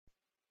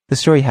The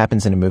story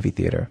happens in a movie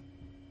theater.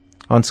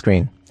 On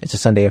screen, it's a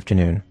Sunday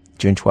afternoon,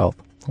 June 12th,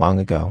 long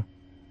ago.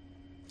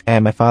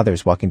 And my father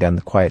is walking down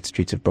the quiet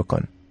streets of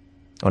Brooklyn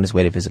on his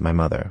way to visit my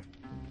mother.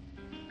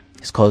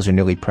 His clothes are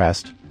newly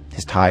pressed,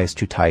 his tie is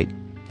too tight,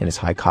 and his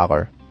high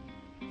collar.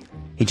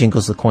 He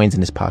jingles the coins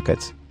in his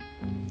pockets,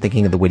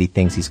 thinking of the witty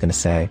things he's going to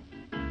say.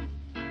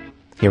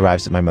 He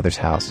arrives at my mother's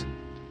house.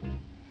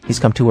 He's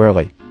come too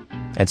early,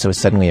 and so is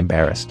suddenly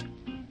embarrassed.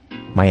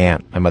 My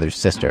aunt, my mother's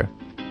sister,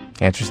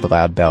 answers the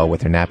loud bell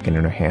with her napkin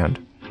in her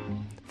hand,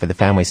 for the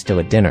family's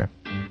still at dinner.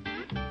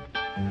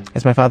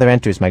 As my father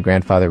enters, my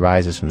grandfather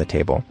rises from the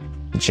table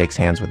and shakes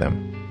hands with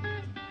him.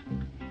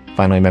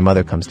 Finally, my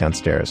mother comes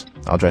downstairs,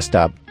 all dressed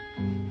up,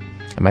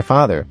 and my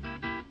father,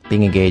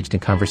 being engaged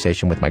in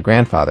conversation with my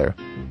grandfather,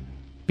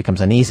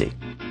 becomes uneasy,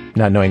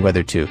 not knowing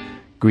whether to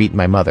greet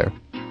my mother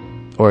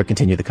or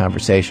continue the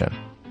conversation.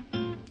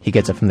 He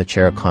gets up from the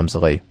chair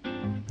clumsily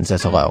and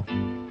says hello,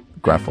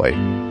 gruffly.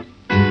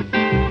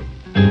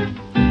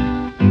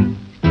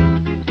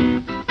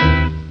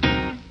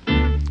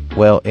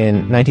 Well,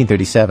 in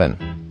 1937,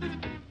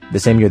 the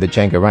same year that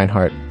Django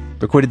Reinhardt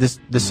recorded this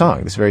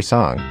very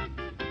song,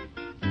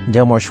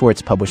 Delmore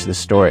Schwartz published this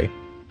story,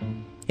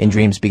 In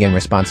Dreams Begin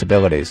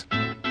Responsibilities.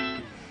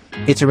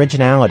 Its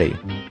originality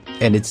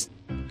and its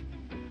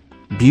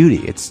beauty,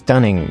 its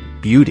stunning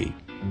beauty,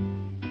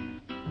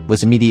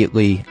 was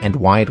immediately and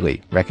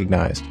widely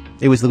recognized.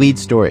 It was the lead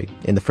story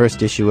in the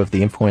first issue of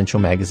the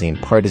influential magazine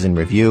Partisan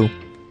Review,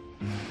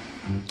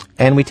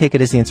 and we take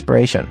it as the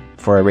inspiration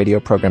for our radio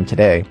program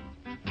today.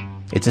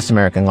 It's This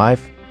American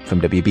Life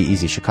from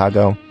WBEZ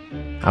Chicago.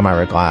 I'm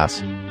Ira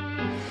Glass.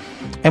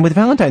 And with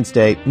Valentine's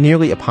Day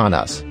nearly upon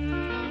us,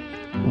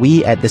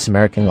 we at This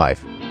American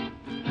Life,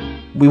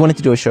 we wanted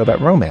to do a show about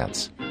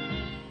romance.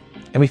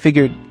 And we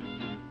figured,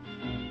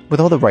 with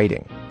all the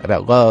writing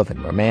about love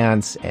and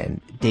romance and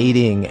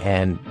dating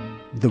and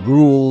the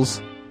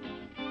rules,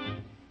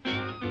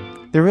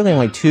 there are really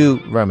only two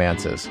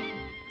romances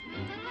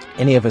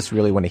any of us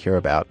really want to hear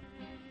about.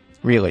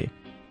 Really.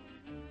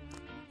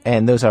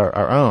 And those are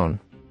our own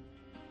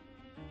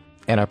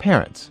and our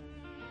parents.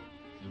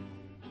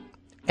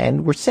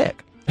 And we're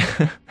sick.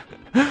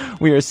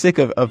 We are sick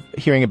of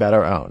hearing about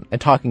our own and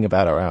talking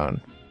about our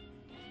own.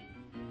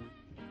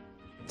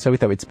 So we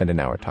thought we'd spend an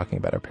hour talking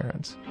about our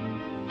parents.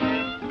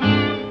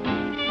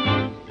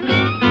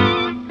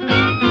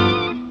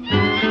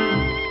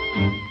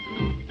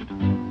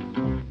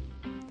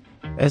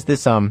 As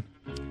this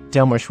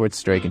Delmore Schwartz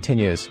story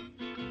continues,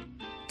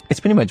 it's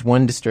pretty much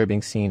one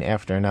disturbing scene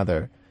after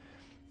another.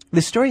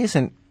 The story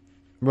isn't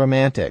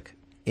romantic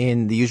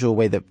in the usual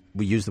way that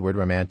we use the word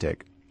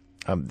romantic.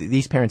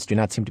 These parents do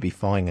not seem to be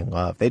falling in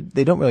love.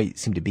 They don't really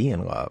seem to be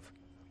in love.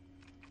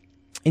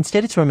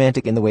 Instead, it's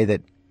romantic in the way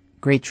that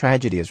great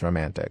tragedy is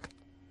romantic.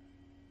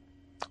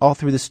 All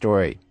through the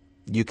story,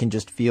 you can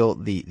just feel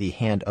the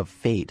hand of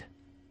fate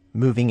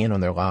moving in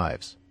on their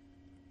lives.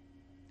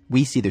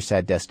 We see their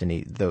sad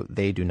destiny, though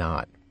they do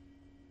not.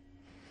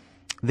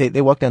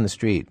 They walk down the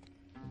street.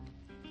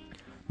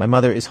 My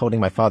mother is holding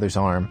my father's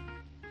arm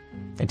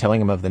and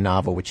telling him of the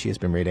novel which she has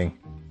been reading.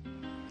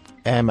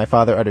 And my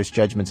father utters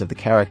judgments of the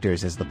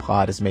characters as the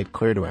plot is made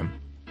clear to him.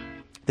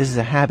 This is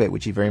a habit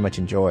which he very much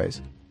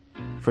enjoys,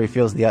 for he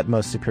feels the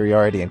utmost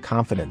superiority and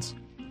confidence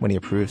when he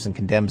approves and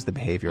condemns the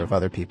behavior of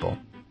other people.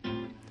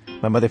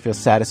 My mother feels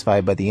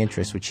satisfied by the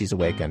interest which she's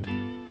awakened.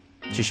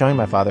 She's showing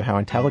my father how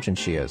intelligent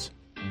she is,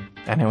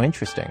 and how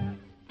interesting.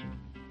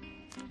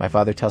 My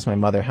father tells my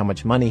mother how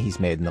much money he's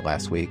made in the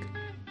last week,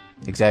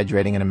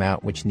 exaggerating an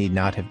amount which need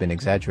not have been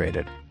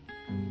exaggerated.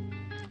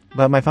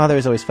 But my father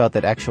has always felt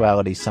that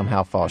actuality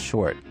somehow falls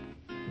short.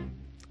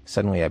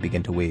 Suddenly I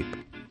begin to weep.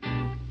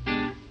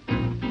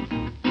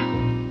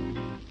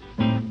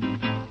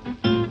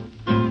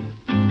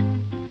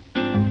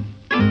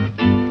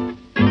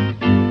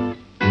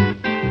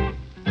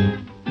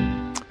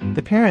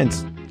 The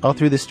parents, all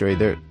through this story,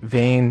 they're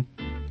vain,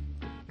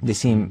 they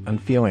seem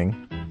unfeeling,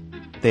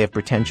 they have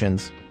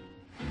pretensions.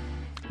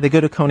 They go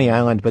to Coney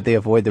Island, but they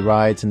avoid the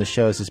rides and the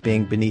shows as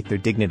being beneath their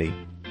dignity.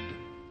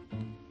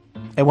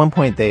 At one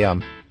point, they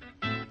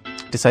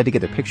decide to get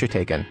their picture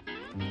taken,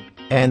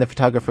 and the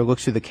photographer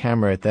looks through the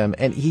camera at them,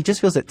 and he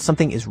just feels that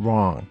something is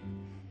wrong.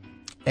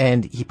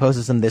 And he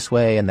poses them this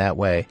way and that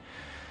way,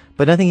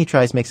 but nothing he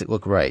tries makes it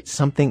look right.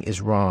 Something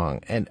is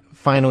wrong. And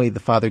finally, the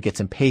father gets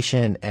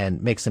impatient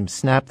and makes him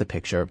snap the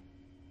picture.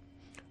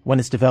 When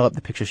it's developed,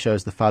 the picture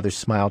shows the father's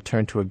smile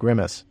turn to a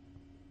grimace,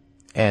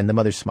 and the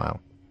mother's smile,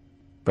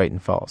 bright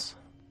and false.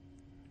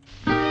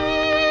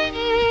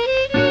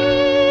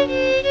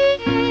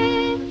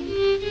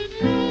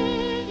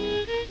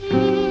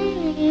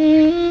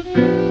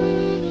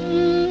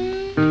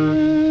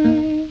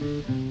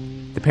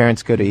 The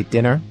parents go to eat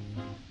dinner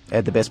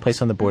at the best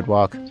place on the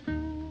boardwalk.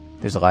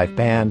 There's a live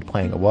band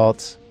playing a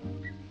waltz.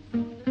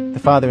 The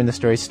father in the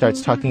story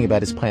starts talking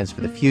about his plans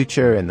for the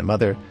future, and the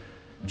mother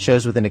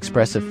shows with an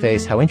expressive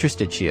face how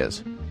interested she is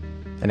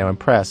and how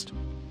impressed.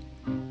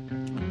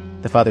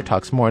 The father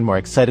talks more and more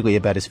excitedly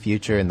about his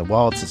future, and the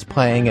waltz is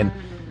playing, and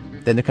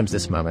then there comes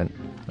this moment.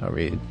 I'll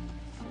read.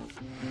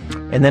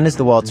 And then as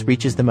the waltz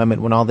reaches the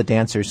moment when all the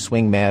dancers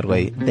swing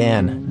madly,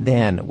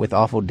 then, with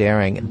awful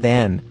daring,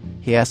 then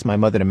he asks my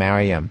mother to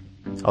marry him,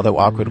 although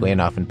awkwardly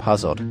enough and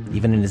puzzled,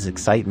 even in his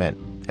excitement,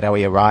 at how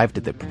he arrived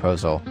at the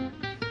proposal.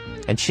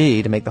 And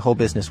she, to make the whole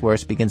business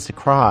worse, begins to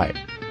cry.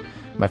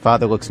 My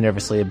father looks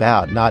nervously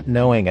about, not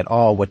knowing at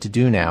all what to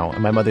do now,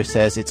 and my mother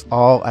says, "It's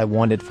all I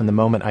wanted from the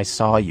moment I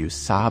saw you,"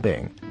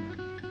 sobbing.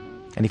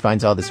 And he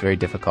finds all this very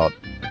difficult,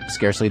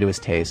 scarcely to his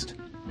taste,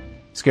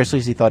 scarcely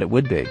as he thought it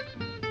would be,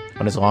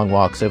 on his long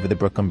walks over the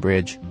Brooklyn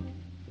Bridge,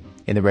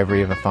 in the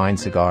reverie of a fine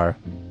cigar.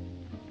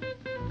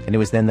 And it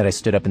was then that I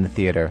stood up in the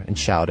theater and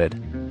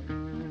shouted,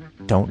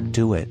 "Don't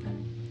do it."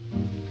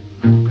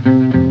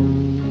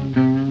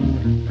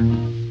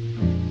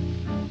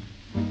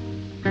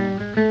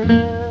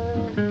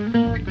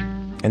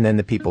 And then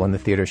the people in the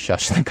theater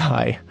shush the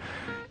guy,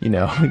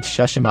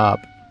 shush him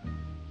up.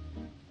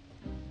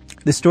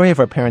 The story of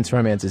our parents'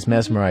 romance is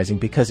mesmerizing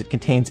because it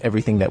contains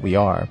everything that we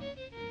are.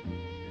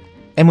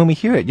 And when we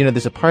hear it,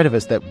 there's a part of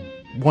us that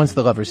wants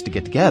the lovers to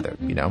get together,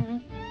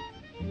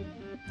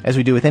 As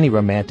we do with any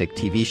romantic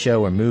TV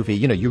show or movie,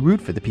 you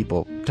root for the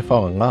people to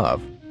fall in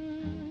love.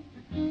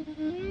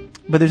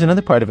 But there's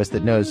another part of us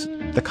that knows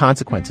the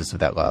consequences of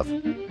that love,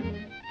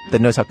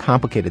 that knows how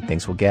complicated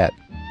things will get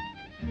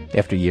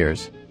after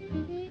years.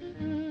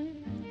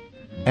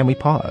 And we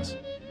pause.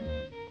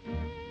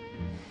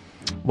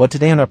 Well,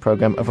 today on our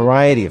program, a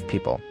variety of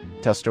people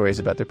tell stories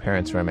about their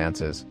parents'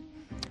 romances.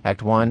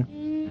 Act 1,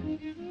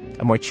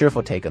 a more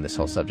cheerful take on this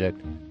whole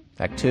subject.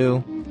 Act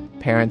 2,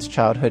 parents,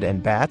 childhood,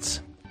 and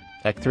bats.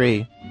 Act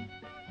 3,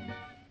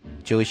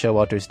 Julie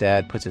Showalter's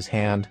dad puts his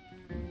hand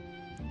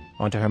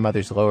onto her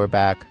mother's lower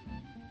back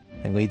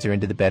and leads her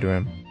into the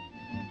bedroom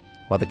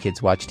while the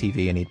kids watch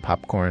TV and eat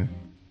popcorn.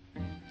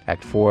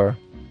 Act 4,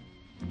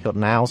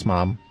 Hilton Als'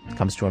 mom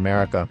comes to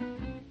America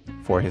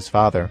for his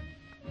father.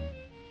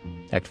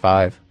 Act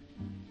 5,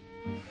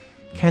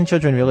 can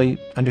children really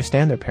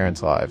understand their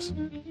parents' lives?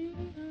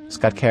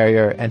 Scott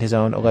Carrier and his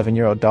own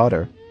 11-year-old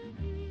daughter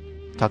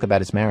talk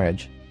about his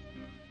marriage.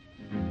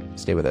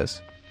 Stay with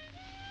us.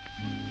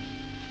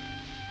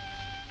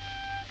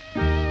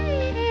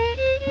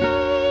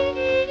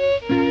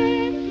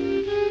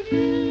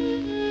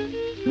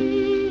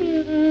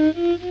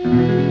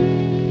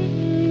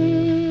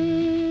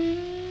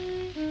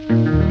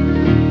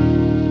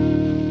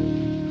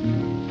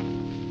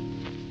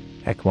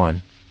 Act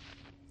 1.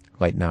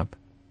 Lighten up.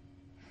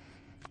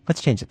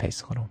 Let's change the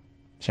pace a little,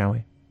 shall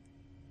we?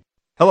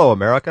 Hello,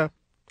 America.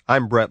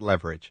 I'm Brett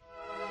Leverage.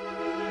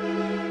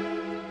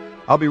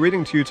 I'll be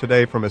reading to you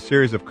today from a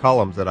series of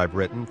columns that I've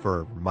written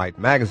for Might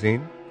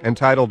magazine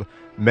entitled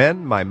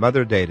Men My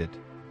Mother Dated.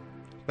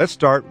 Let's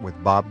start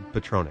with Bob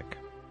Petronik.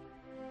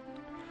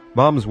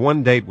 Mom's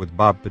one date with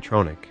Bob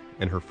Petronik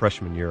in her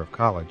freshman year of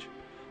college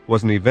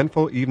was an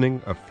eventful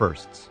evening of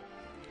firsts.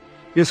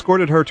 He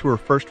escorted her to her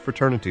first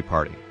fraternity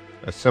party,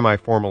 a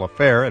semi-formal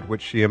affair at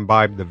which she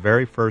imbibed the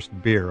very first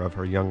beer of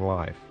her young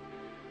life.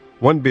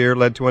 One beer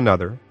led to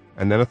another,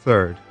 and then a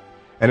third,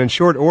 and in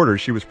short order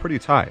she was pretty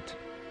tight.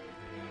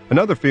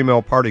 Another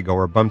female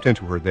partygoer bumped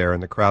into her there in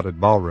the crowded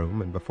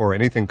ballroom, and before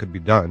anything could be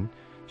done,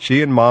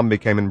 she and Mom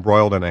became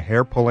embroiled in a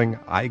hair-pulling,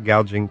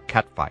 eye-gouging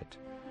catfight,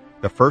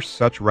 the first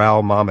such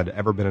row Mom had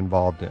ever been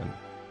involved in.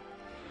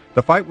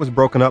 The fight was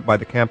broken up by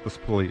the campus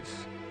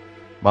police.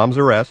 Mom's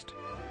arrest,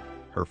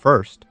 her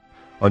first,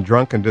 on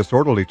drunk and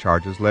disorderly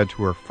charges led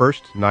to her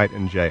first night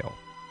in jail.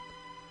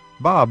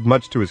 Bob,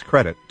 much to his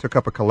credit, took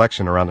up a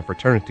collection around the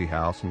fraternity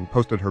house and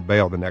posted her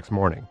bail the next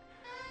morning,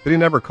 but he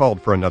never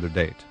called for another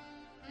date.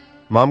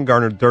 Mom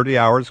garnered 30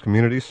 hours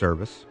community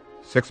service,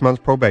 6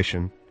 months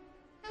probation,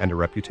 and a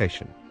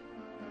reputation.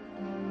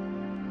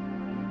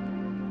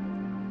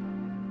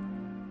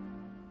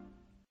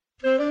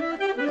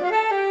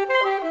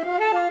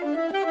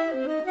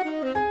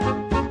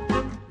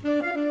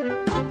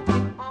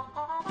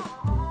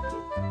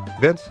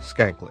 Vince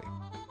Skankley.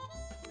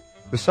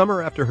 The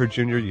summer after her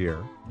junior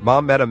year,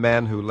 Mom met a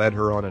man who led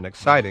her on an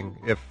exciting,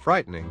 if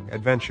frightening,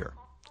 adventure.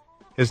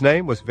 His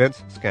name was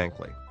Vince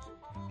Skankley.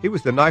 He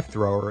was the knife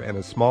thrower in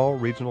a small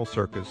regional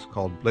circus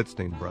called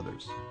Blitzstein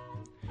Brothers.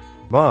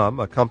 Mom,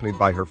 accompanied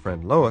by her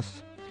friend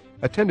Lois,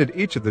 attended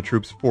each of the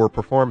troupe's 4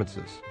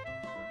 performances.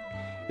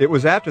 It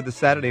was after the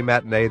Saturday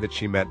matinee that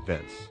she met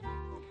Vince.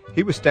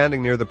 He was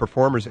standing near the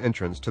performer's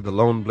entrance to the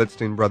lone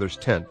Blitzstein Brothers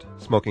tent,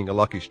 smoking a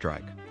Lucky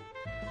Strike.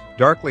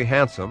 Darkly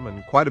handsome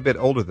and quite a bit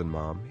older than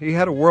Mom, he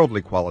had a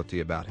worldly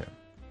quality about him.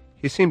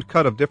 He seemed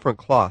cut of different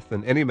cloth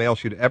than any male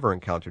she'd ever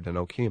encountered in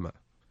Okemah.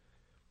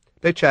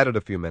 They chatted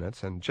a few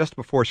minutes, and just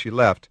before she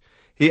left,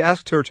 he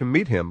asked her to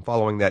meet him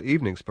following that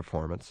evening's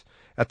performance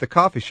at the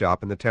coffee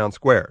shop in the town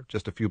square,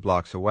 just a few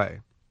blocks away.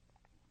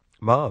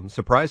 Mom,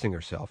 surprising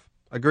herself,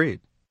 agreed.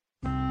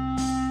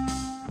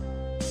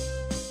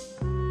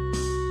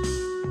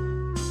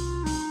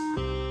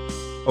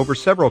 Over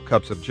several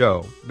cups of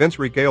joe, Vince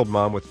regaled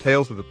Mom with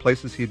tales of the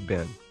places he'd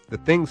been, the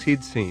things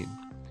he'd seen.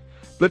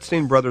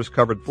 Blitzstein Brothers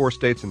covered 4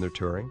 states in their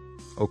touring: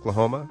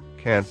 Oklahoma,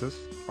 Kansas,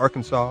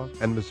 Arkansas,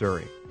 and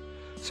Missouri.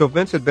 So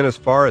Vince had been as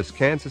far as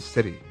Kansas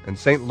City and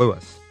St.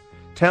 Louis,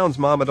 towns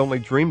Mom had only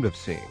dreamed of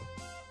seeing.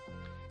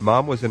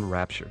 Mom was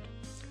enraptured,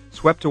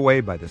 swept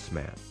away by this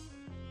man.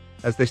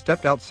 As they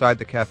stepped outside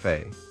the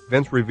cafe,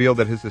 Vince revealed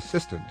that his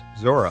assistant,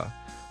 Zora,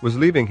 was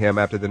leaving him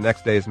after the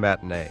next day's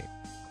matinee.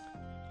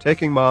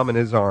 Taking Mom in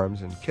his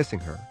arms and kissing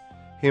her,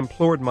 he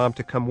implored Mom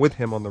to come with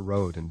him on the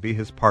road and be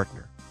his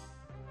partner.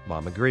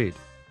 Mom agreed.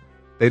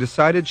 They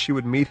decided she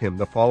would meet him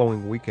the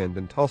following weekend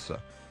in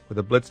Tulsa, where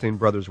the Blitzstein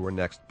brothers were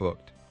next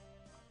booked.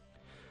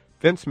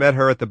 Vince met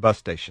her at the bus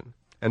station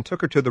and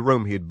took her to the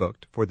room he had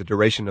booked for the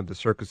duration of the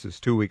circus's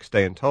 2-week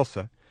stay in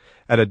Tulsa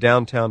at a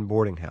downtown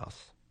boarding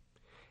house.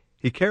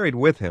 He carried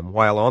with him,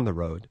 while on the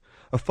road,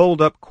 a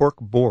fold-up cork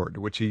board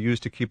which he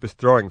used to keep his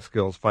throwing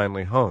skills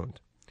finely honed,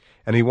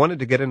 and he wanted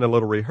to get in a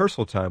little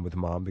rehearsal time with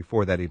Mom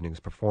before that evening's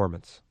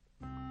performance.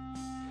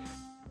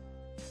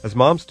 As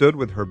Mom stood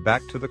with her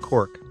back to the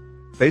cork,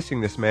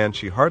 facing this man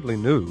she hardly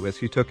knew as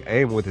he took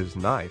aim with his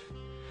knife,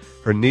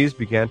 her knees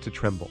began to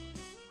tremble.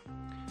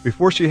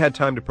 Before she had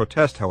time to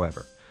protest,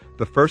 however,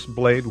 the first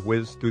blade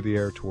whizzed through the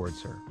air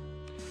towards her.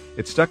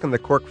 It stuck in the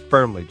cork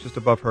firmly just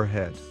above her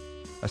head.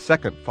 A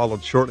second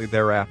followed shortly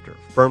thereafter,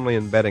 firmly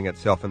embedding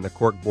itself in the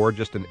cork board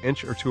just an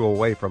inch or two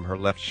away from her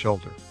left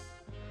shoulder.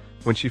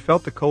 When she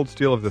felt the cold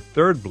steel of the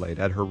third blade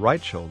at her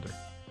right shoulder,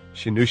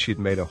 she knew she'd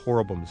made a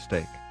horrible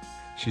mistake.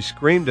 She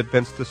screamed at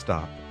Vince to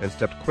stop and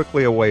stepped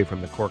quickly away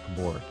from the cork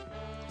board.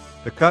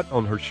 The cut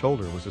on her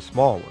shoulder was a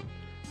small one,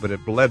 but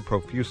it bled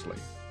profusely,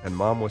 and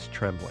Mom was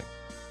trembling.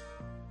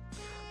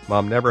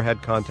 Mom never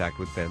had contact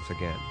with Vince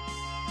again.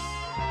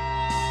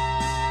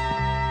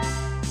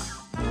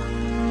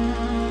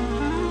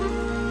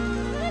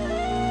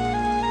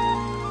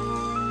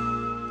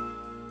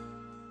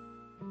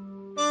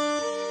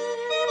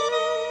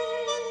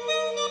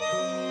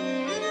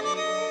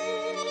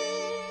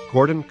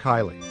 Gordon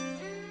Kiley.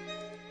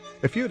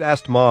 If you had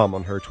asked Mom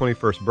on her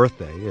 21st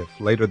birthday if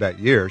later that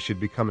year she'd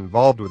become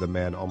involved with a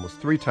man almost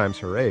 3 times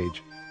her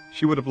age,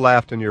 she would have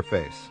laughed in your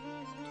face.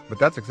 But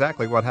that's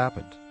exactly what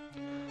happened.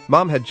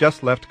 Mom had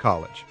just left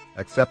college,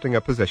 accepting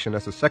a position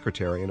as a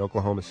secretary in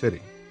Oklahoma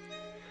City.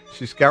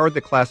 She scoured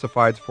the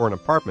classifieds for an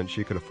apartment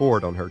she could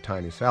afford on her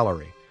tiny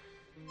salary.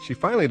 She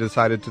finally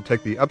decided to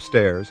take the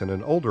upstairs in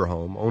an older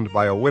home owned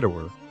by a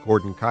widower,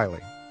 Gordon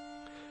Kiley.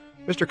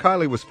 Mr.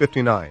 Kiley was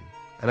 59,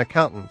 an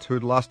accountant who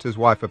had lost his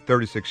wife of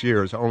 36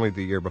 years only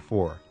the year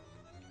before.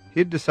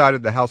 He had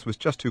decided the house was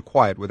just too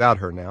quiet without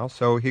her now,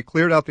 so he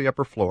cleared out the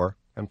upper floor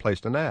and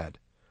placed an ad.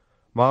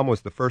 Mom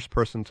was the first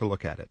person to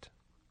look at it.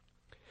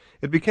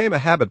 It became a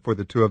habit for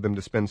the two of them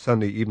to spend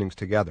Sunday evenings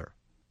together.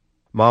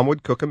 Mom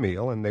would cook a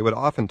meal, and they would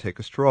often take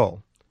a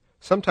stroll,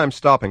 sometimes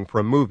stopping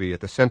for a movie at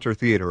the Center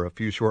Theater a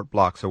few short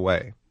blocks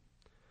away.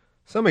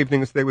 Some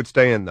evenings they would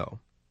stay in, though.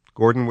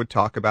 Gordon would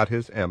talk about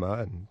his Emma,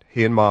 and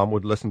he and Mom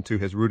would listen to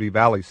his Rudy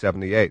Valley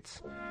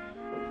 78s.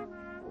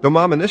 Though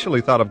Mom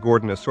initially thought of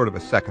Gordon as sort of a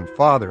second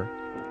father,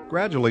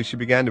 gradually she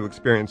began to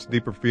experience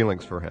deeper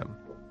feelings for him.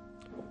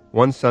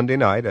 One Sunday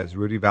night, as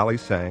Rudy Valley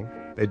sang,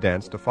 they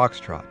danced a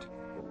foxtrot.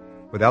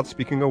 Without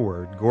speaking a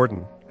word,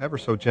 Gordon, ever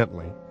so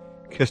gently,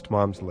 kissed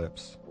Mom's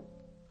lips.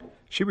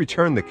 She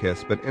returned the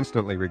kiss, but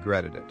instantly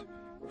regretted it,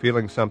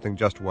 feeling something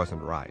just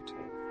wasn't right.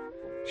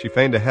 She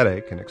feigned a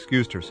headache and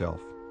excused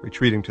herself,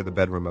 retreating to the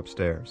bedroom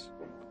upstairs.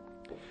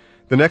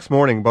 The next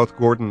morning, both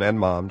Gordon and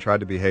Mom tried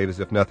to behave as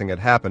if nothing had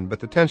happened, but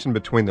the tension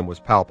between them was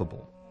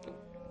palpable.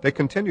 They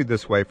continued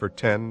this way for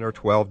 10 or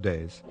 12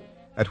 days,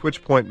 at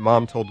which point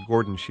Mom told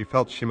Gordon she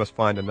felt she must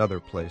find another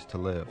place to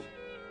live.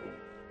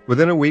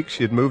 Within a week,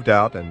 she had moved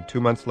out, and 2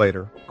 months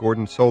later,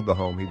 Gordon sold the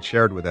home he'd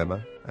shared with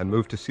Emma and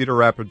moved to Cedar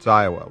Rapids,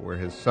 Iowa, where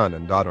his son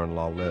and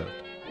daughter-in-law lived.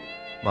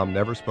 Mom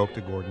never spoke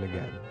to Gordon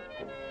again.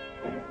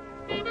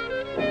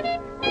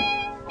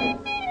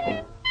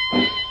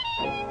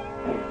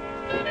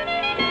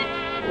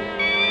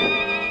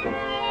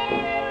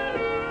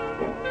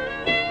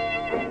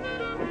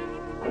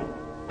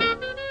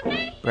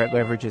 Brett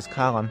Leverage's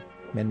column,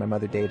 Men My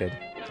Mother Dated,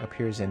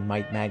 appears in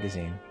Might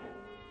magazine.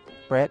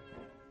 Brett,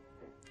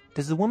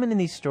 does the woman in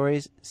these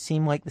stories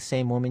seem like the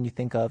same woman you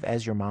think of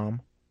as your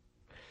mom?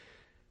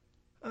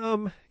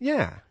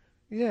 Yeah.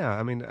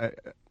 I mean,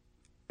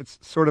 it's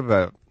sort of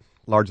a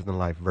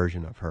larger-than-life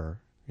version of her,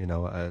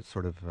 a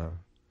sort of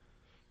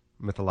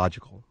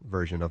mythological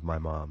version of my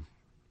mom.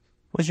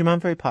 Was your mom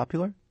very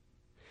popular?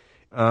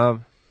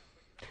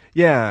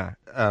 Yeah.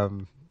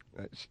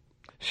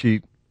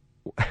 She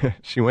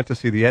went to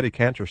see the Eddie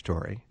Cantor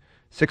Story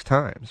 6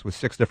 times with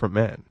 6 different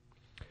men.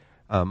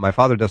 My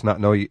father does not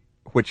know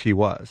which he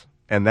was,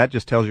 and that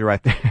just tells you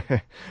right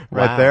there,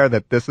 Wow. there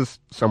that this is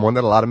someone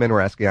that a lot of men were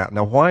asking out.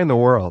 Now, why in the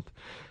world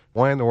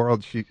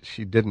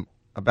she didn't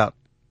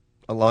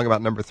along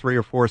about number 3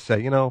 or 4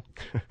 say,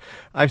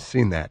 I've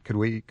seen that. Could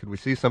we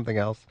see something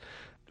else?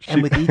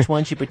 And with each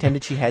one, she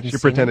pretended she hadn't seen it?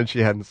 She pretended she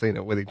hadn't seen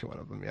it with each one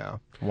of them, yeah.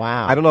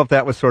 Wow. I don't know if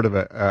that was sort of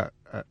a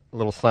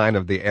little sign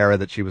of the era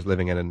that she was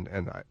living in,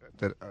 and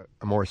that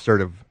a more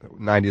assertive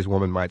 90s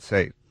woman might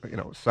say,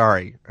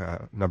 sorry,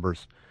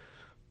 numbers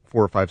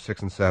 4, 5,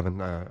 6, and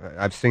 7,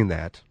 I've seen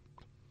that.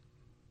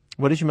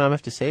 What did your mom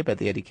have to say about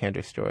the Eddie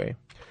Cantor story?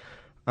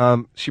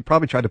 She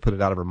probably tried to put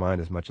it out of her mind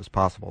as much as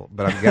possible,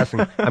 but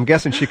I'm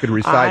guessing she could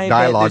recite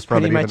dialogue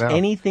from it even now. Pretty much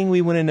anything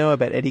we want to know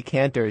about Eddie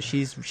Cantor,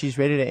 she's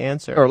ready to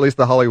answer. Or at least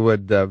the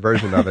Hollywood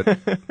version of it.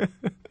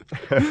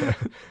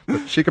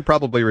 But she could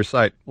probably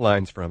recite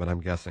lines from it,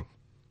 I'm guessing.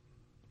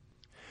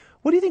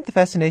 What do you think the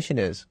fascination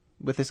is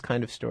with this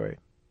kind of story?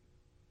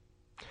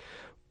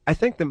 I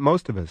think that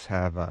most of us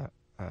have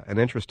an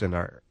interest in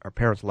our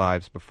parents'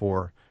 lives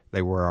before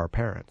they were our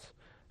parents.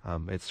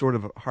 It's sort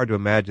of hard to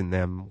imagine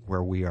them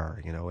where we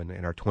are, in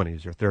our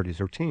 20s or 30s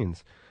or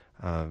teens,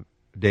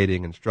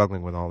 dating and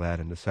struggling with all that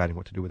and deciding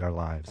what to do with our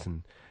lives.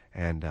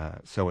 And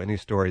so any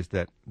stories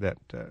that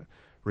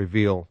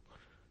reveal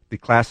the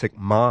classic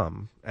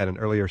mom at an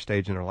earlier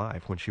stage in her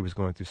life when she was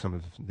going through some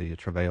of the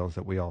travails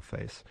that we all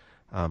face,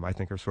 I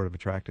think are sort of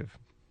attractive.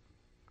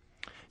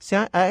 See,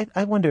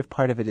 I wonder if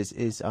part of it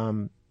is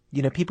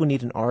people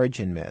need an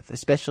origin myth,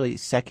 especially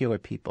secular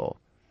people.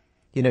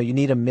 You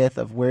need a myth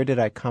of where did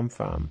I come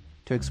from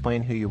to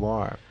explain who you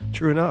are.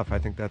 True enough. I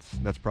think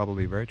that's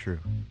probably very true.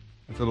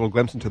 It's a little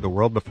glimpse into the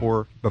world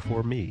before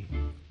me.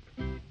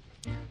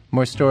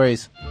 More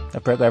stories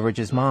of Brett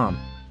Leveridge's mom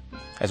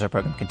as our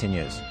program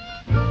continues.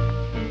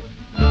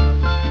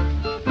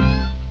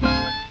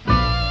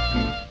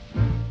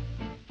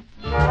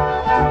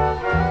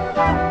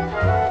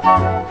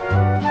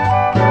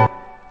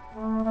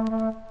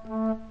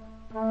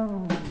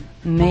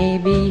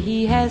 Maybe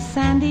he has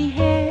sandy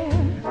hair,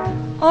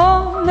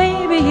 or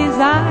maybe his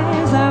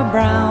eyes are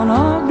brown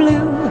or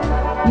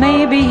blue.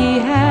 Maybe he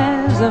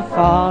has a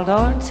fault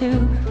or two,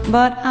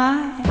 but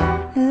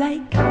I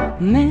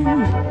like men.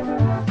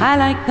 I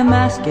like the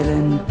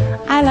masculine,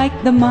 I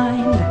like the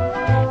mind,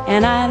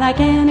 and I like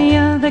any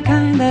other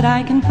kind that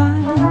I can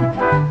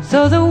find.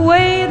 So the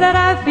way that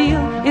I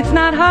feel, it's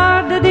not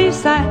hard to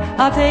decide.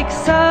 I'll take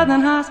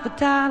southern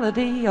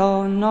hospitality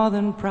or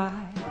northern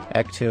pride.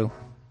 Act 2.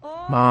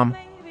 Mom,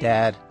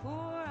 Dad,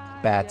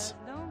 bats.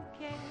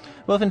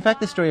 Well, if in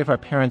fact the story of our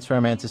parents'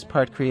 romance is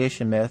part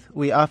creation myth,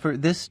 we offer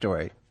this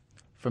story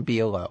from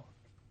B.O.L.O.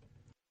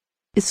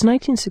 It's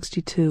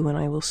 1962 and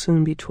I will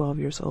soon be 12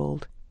 years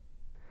old.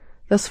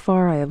 Thus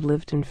far I have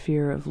lived in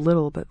fear of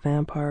little but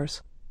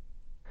vampires.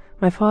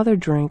 My father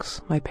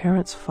drinks, my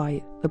parents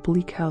fight, the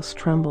bleak house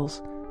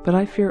trembles, but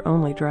I fear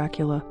only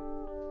Dracula.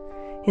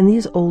 In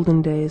these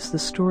olden days, the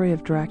story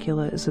of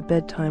Dracula is a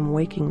bedtime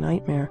waking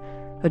nightmare,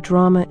 a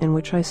drama in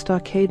which I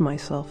stockade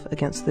myself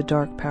against the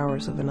dark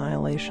powers of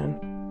annihilation.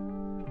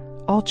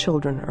 All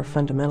children are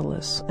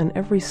fundamentalists, and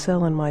every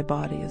cell in my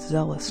body is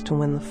zealous to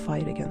win the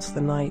fight against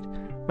the night,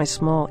 my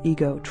small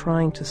ego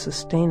trying to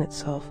sustain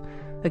itself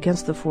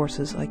against the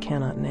forces I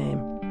cannot name.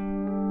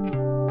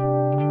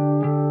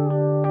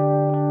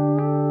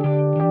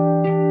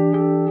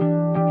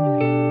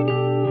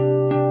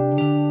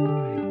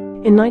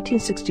 In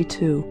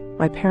 1962,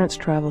 my parents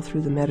traveled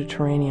through the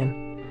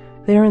Mediterranean.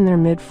 They are in their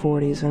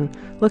mid-40s, and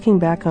looking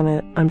back on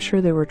it, I'm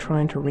sure they were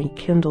trying to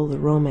rekindle the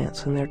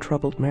romance in their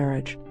troubled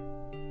marriage.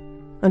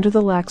 Under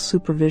the lax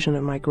supervision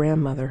of my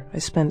grandmother, I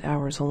spend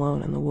hours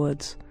alone in the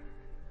woods.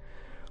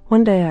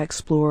 One day I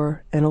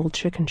explore an old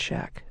chicken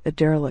shack, a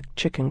derelict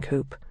chicken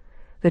coop.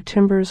 The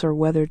timbers are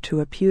weathered to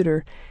a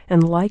pewter,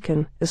 and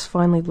lichen, as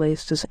finely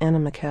laced as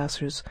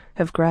antimacassars,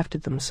 have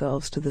grafted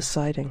themselves to the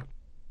siding.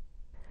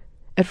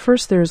 At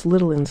first there is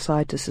little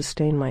inside to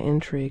sustain my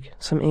intrigue,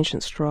 some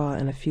ancient straw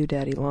and a few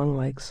daddy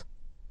longlegs.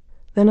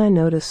 Then I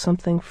notice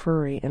something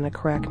furry in a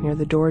crack near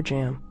the door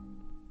jamb.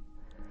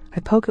 I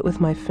poke it with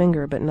my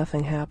finger, but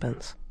nothing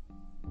happens.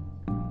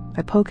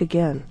 I poke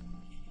again.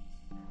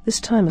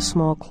 This time a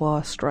small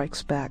claw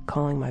strikes back,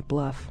 calling my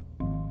bluff.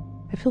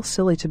 I feel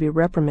silly to be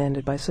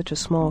reprimanded by such a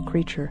small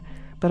creature,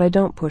 but I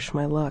don't push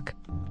my luck.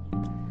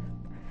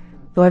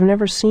 Though I've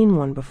never seen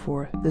one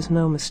before, there's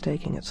no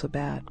mistaking it's a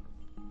bat.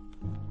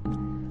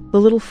 The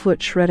little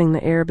foot shredding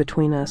the air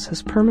between us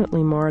has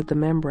permanently marred the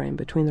membrane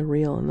between the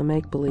real and the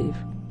make-believe.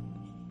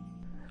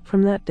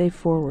 From that day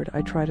forward,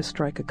 I try to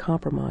strike a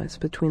compromise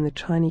between the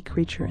tiny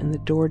creature in the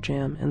door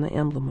jamb and the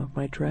emblem of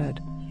my dread.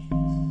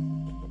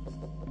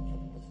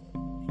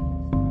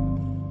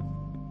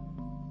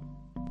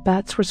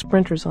 Bats were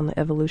sprinters on the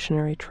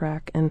evolutionary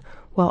track, and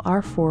while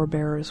our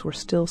forebears were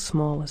still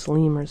small as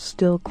lemurs,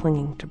 still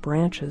clinging to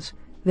branches,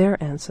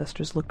 their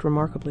ancestors looked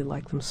remarkably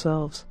like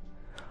themselves.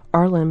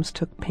 Our limbs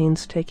took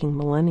painstaking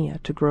millennia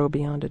to grow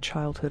beyond a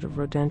childhood of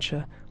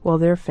rodentia, while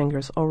their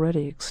fingers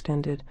already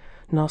extended,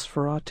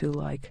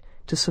 Nosferatu-like,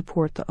 to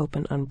support the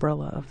open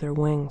umbrella of their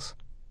wings.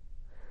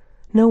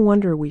 No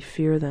wonder we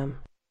fear them.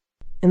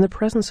 In the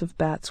presence of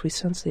bats we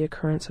sense the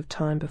occurrence of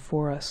time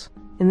before us.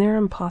 In their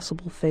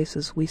impossible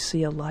faces we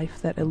see a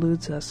life that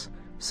eludes us,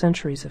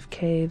 centuries of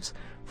caves,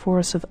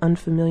 forests of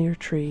unfamiliar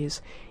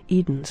trees,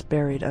 Edens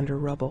buried under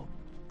rubble.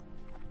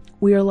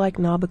 We are like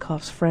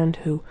Nabokov's friend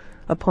who,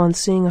 upon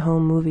seeing a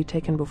home movie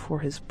taken before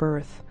his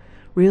birth,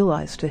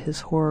 realized to his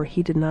horror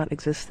he did not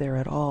exist there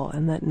at all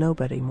and that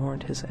nobody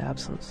mourned his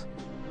absence.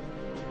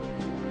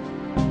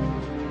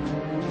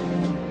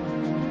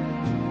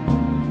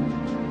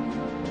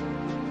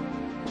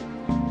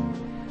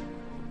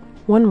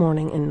 One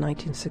morning in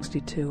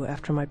 1962,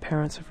 after my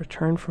parents have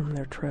returned from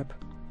their trip,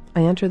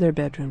 I enter their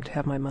bedroom to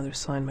have my mother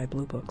sign my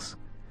blue books.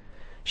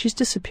 She's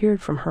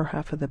disappeared from her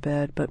half of the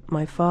bed, but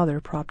my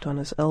father, propped on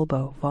his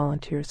elbow,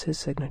 volunteers his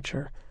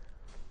signature.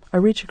 I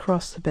reach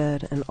across the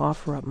bed and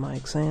offer up my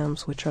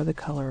exams, which are the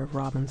color of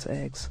robin's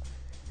eggs.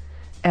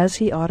 As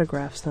he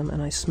autographs them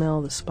and I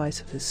smell the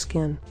spice of his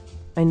skin,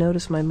 I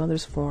notice my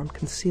mother's form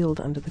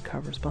concealed under the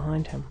covers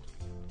behind him.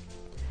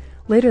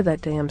 Later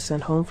that day I'm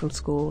sent home from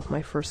school with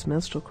my first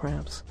menstrual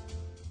cramps.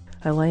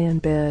 I lay in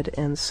bed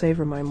and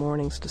savor my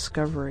morning's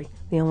discovery,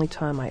 the only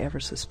time I ever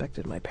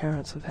suspected my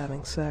parents of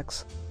having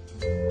sex.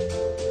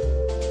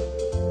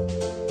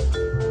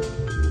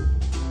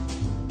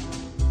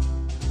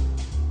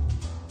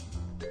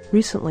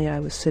 Recently I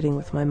was sitting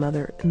with my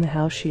mother in the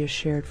house she has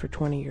shared for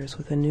 20 years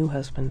with a new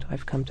husband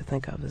I've come to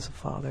think of as a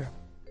father.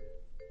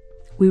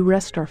 We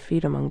rest our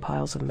feet among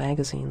piles of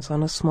magazines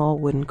on a small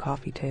wooden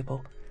coffee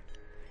table.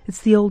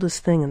 It's the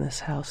oldest thing in this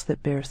house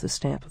that bears the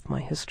stamp of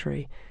my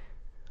history.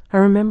 I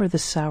remember the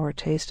sour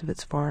taste of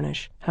its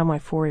varnish, how my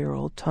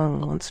 4-year-old tongue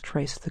once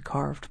traced the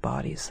carved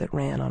bodies that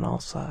ran on all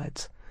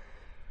sides.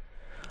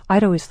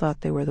 I'd always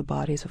thought they were the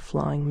bodies of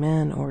flying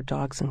men or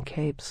dogs in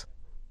capes.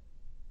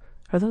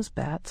 "Are those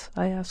bats?"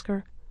 I ask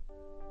her.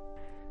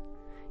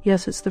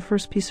 "Yes, it's the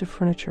first piece of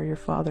furniture your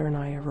father and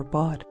I ever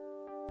bought.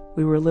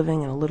 We were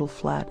living in a little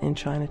flat in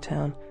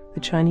Chinatown. The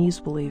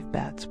Chinese believe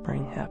bats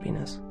bring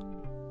happiness."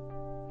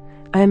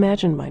 I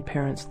imagined my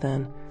parents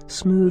then,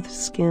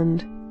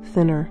 smooth-skinned,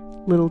 thinner,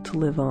 little to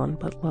live on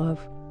but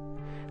love.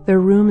 Their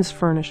room is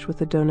furnished with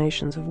the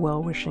donations of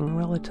well-wishing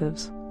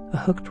relatives, a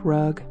hooked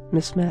rug,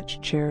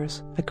 mismatched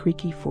chairs, a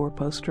creaky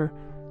four-poster.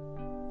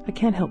 I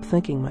can't help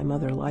thinking my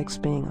mother likes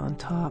being on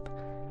top,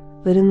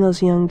 that in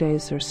those young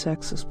days their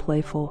sex is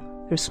playful,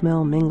 their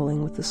smell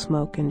mingling with the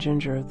smoke and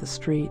ginger of the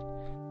street.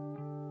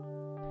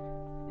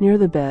 Near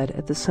the bed,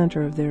 at the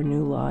center of their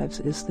new lives,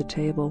 is the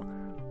table,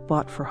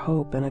 bought for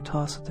hope and a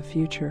toss at the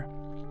future.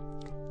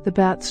 The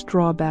bats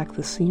draw back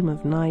the seam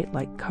of night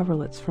like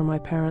coverlets for my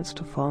parents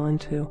to fall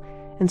into,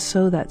 and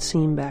sew that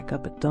seam back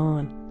up at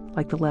dawn,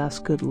 like the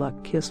last good luck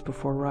kiss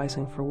before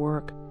rising for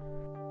work.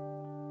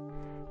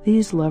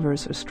 These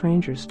lovers are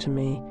strangers to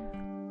me,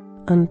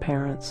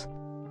 unparents,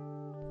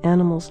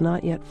 animals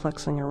not yet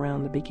flexing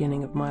around the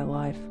beginning of my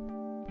life.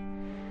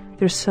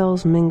 Their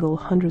cells mingle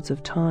hundreds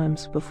of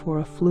times before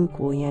a fluke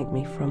will yank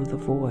me from the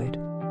void.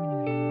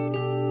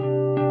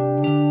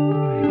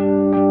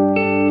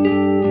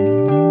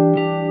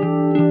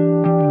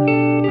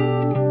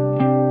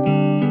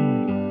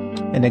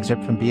 An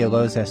excerpt from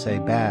B.L.O.'s essay,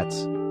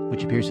 Bats,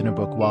 which appears in her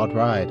book, Wild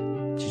Ride.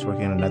 She's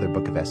working on another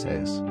book of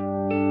essays.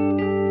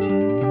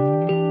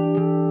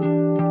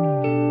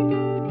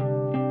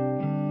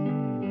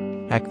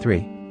 Act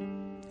 3.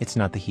 It's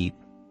not the heat.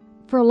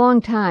 For a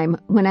long time,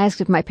 when asked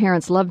if my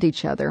parents loved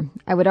each other,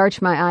 I would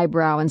arch my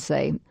eyebrow and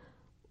say,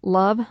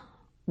 "Love?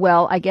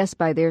 Well, I guess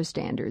by their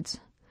standards,"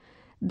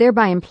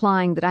 thereby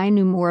implying that I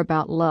knew more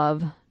about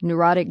love,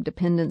 neurotic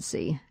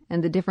dependency,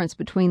 and the difference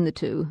between the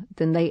two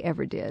than they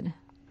ever did.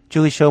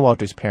 Julie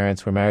Showalter's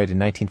parents were married in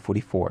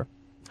 1944,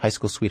 high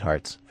school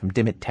sweethearts from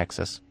Dimmitt,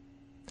 Texas.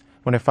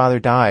 When her father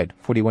died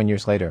 41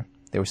 years later,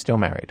 they were still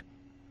married.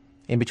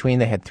 In between,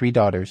 they had 3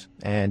 daughters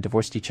and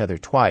divorced each other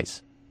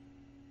twice.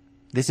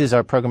 This is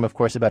our program, of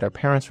course, about our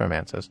parents'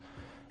 romances,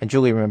 and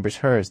Julie remembers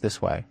hers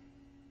this way.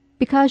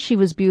 Because she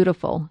was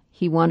beautiful,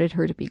 he wanted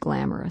her to be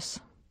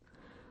glamorous.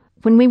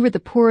 When we were the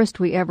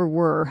poorest we ever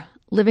were,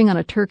 living on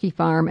a turkey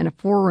farm in a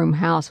 4-room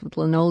house with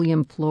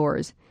linoleum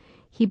floors,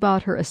 he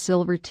bought her a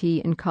silver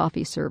tea and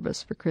coffee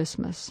service for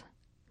Christmas.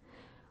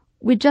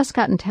 We'd just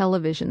gotten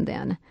television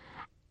then,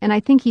 and I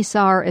think he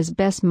saw her as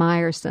Bess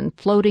Meyerson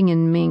floating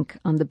in mink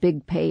on The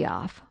Big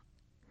Payoff,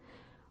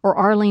 or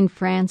Arlene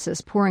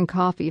Francis pouring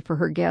coffee for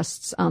her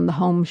guests on The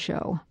Home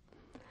Show.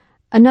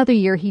 Another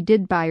year he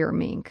did buy her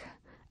mink,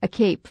 a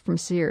cape from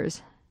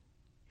Sears.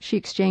 She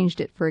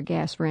exchanged it for a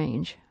gas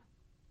range.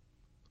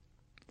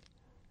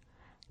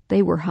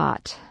 They were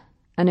hot,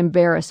 an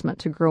embarrassment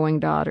to growing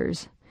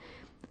daughters.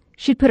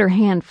 She'd put her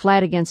hand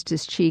flat against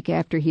his cheek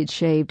after he'd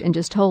shaved and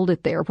just hold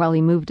it there while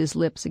he moved his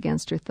lips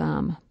against her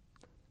thumb.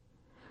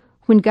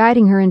 When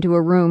guiding her into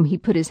a room,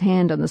 he'd put his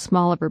hand on the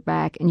small of her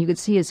back and you could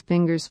see his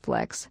fingers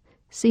flex,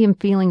 see him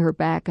feeling her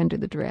back under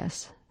the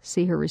dress,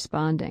 see her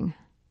responding.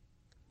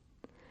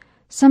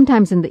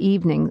 Sometimes in the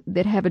evening,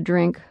 they'd have a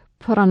drink,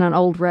 put on an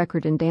old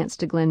record and dance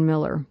to Glenn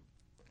Miller.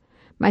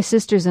 My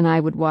sisters and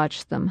I would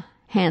watch them,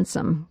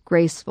 handsome,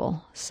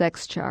 graceful,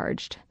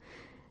 sex-charged.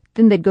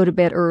 Then they'd go to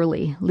bed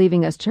early,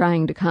 leaving us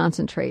trying to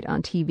concentrate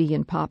on TV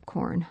and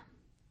popcorn.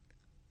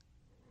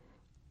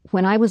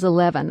 When I was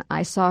 11,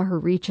 I saw her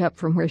reach up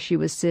from where she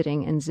was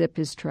sitting and zip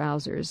his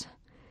trousers.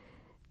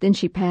 Then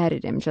she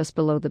patted him just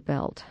below the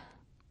belt.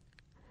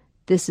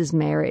 This is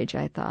marriage,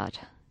 I thought.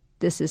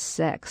 This is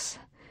sex.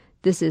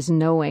 This is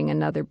knowing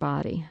another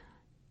body.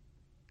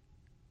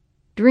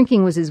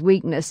 Drinking was his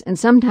weakness, and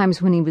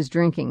sometimes when he was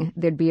drinking,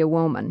 there'd be a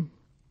woman.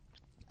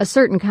 A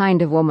certain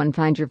kind of woman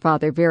finds your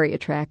father very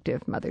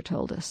attractive, Mother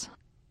told us.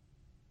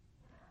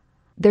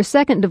 Their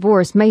second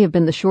divorce may have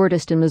been the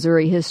shortest in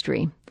Missouri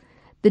history.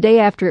 The day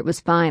after it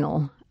was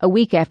final, a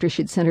week after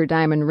she'd sent her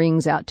diamond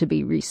rings out to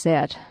be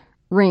reset,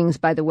 rings,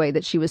 by the way,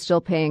 that she was still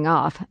paying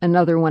off,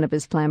 another one of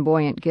his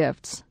flamboyant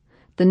gifts,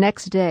 the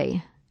next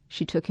day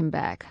she took him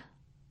back.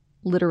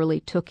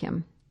 Literally took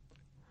him.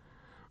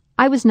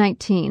 I was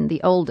 19,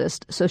 the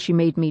oldest, so she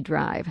made me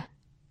drive.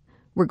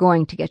 "We're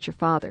going to get your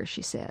father,"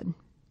 she said.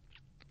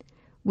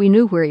 We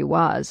knew where he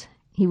was.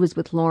 He was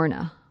with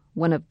Lorna,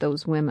 one of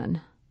those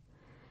women.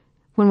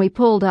 When we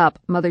pulled up,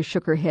 Mother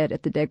shook her head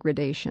at the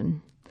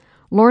degradation.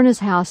 Lorna's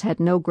house had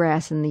no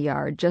grass in the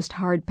yard, just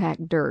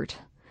hard-packed dirt.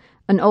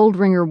 An old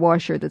wringer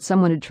washer that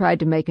someone had tried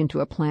to make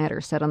into a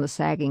planter sat on the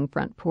sagging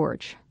front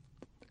porch.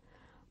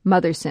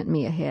 Mother sent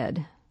me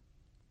ahead.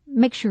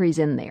 "Make sure he's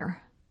in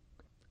there."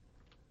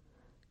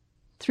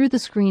 Through the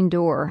screen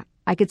door,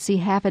 I could see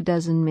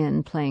 6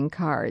 men playing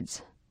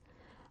cards.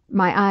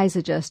 My eyes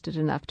adjusted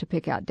enough to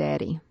pick out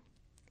Daddy.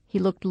 He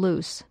looked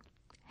loose,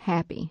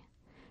 happy,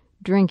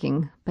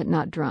 drinking but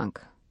not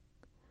drunk.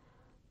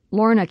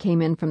 Lorna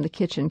came in from the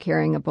kitchen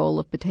carrying a bowl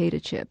of potato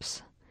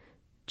chips.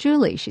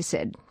 "Julie," she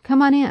said,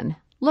 "come on in.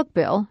 Look,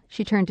 Bill,"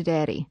 she turned to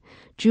Daddy.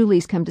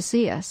 "Julie's come to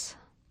see us."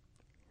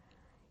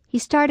 He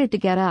started to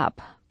get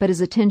up, but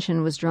his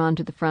attention was drawn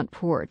to the front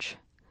porch.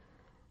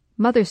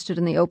 Mother stood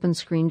in the open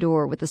screen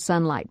door with the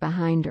sunlight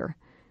behind her.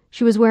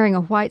 She was wearing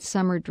a white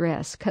summer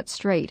dress, cut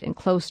straight and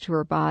close to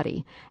her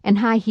body, and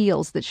high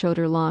heels that showed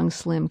her long,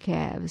 slim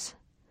calves.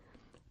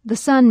 The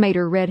sun made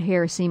her red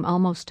hair seem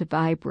almost to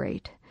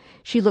vibrate.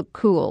 She looked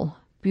cool,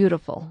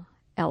 beautiful,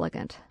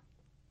 elegant.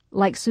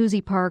 Like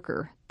Susie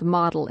Parker, the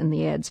model in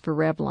the ads for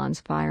Revlon's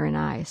Fire and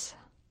Ice.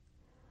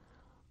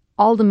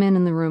 All the men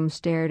in the room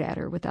stared at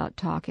her without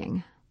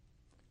talking.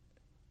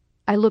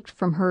 I looked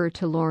from her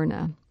to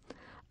Lorna,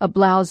 a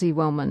blousy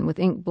woman with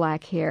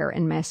ink-black hair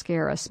and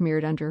mascara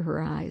smeared under her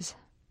eyes.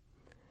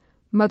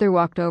 Mother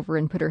walked over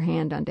and put her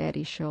hand on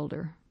Daddy's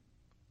shoulder.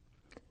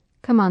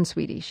 "Come on,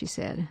 sweetie," she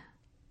said.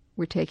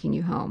 "We're taking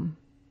you home."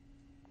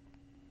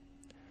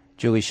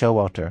 Julie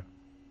Showalter.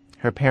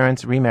 Her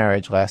parents'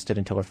 remarriage lasted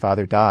until her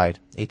father died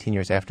 18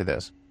 years after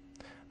this.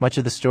 Much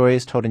of the story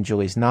is told in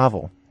Julie's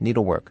novel,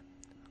 Needlework,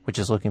 which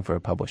is looking for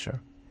a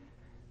publisher.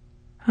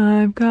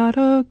 I've got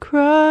a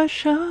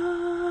crush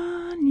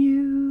on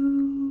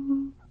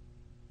you,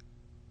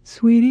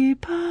 sweetie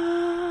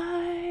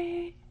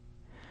pie,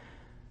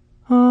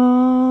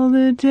 all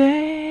the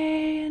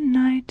day and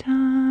night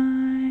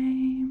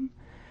time.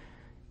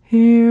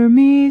 Hear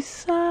me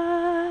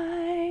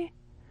sigh,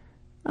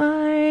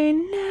 I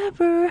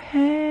never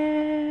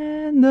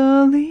had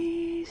the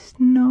least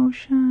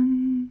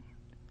notion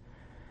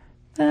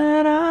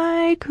that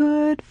I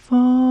could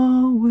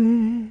fall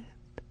with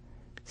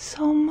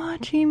so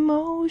much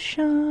emotion.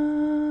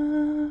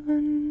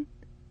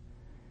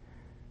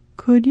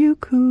 Could you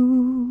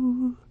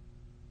coo?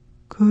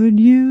 Could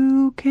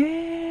you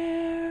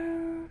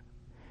care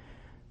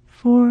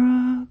for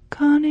a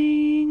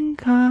cunning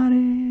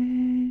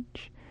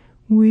cottage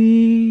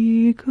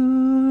we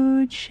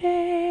could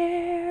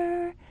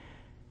share?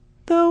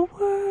 The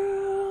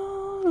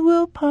world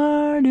will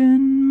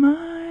pardon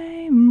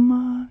my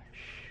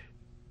mush,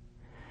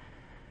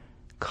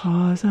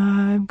 'cause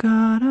I've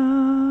got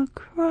a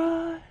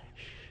crush.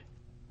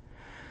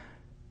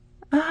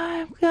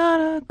 I've got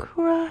a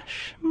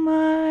crush,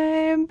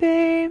 my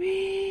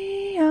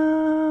baby,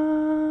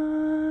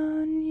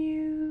 on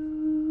you.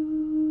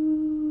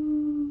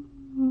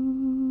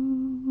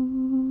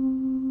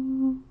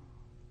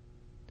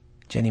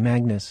 Jenny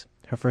Magnus.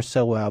 Her first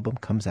solo album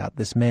comes out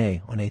this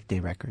May on 8th Day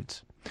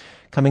Records.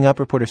 Coming up,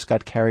 reporter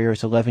Scott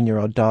Carrier's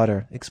 11-year-old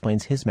daughter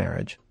explains his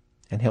marriage,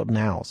 and Hilton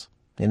Als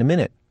in a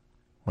minute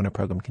when our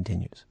program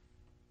continues.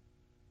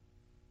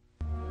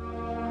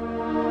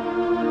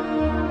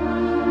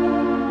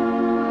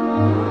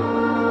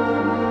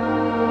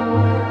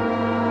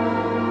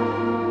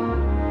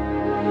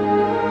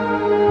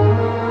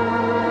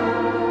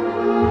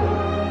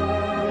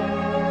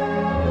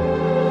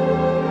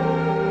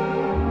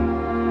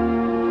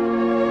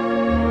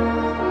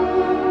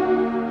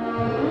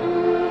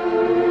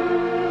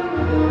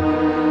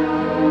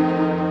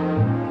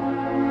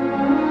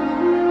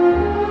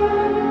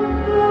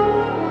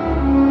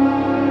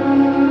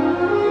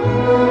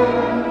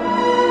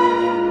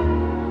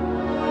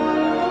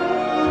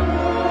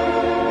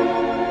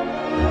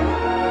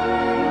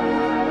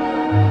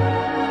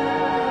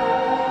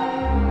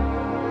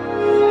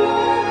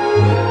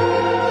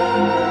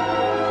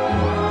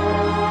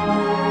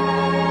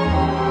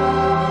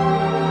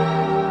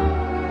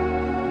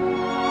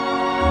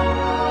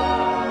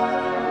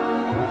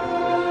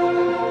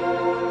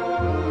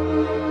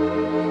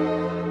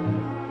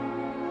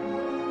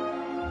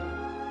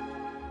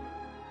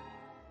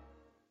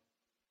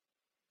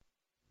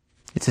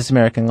 It's This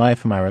American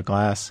Life. I'm Ira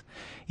Glass.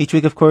 Each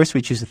week, of course,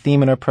 we choose a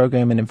theme in our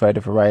program and invite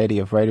a variety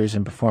of writers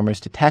and performers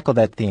to tackle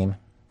that theme.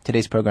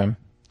 Today's program,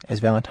 as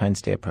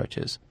Valentine's Day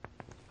approaches,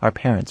 our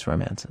parents'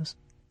 romances.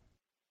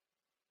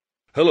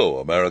 Hello,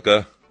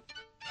 America.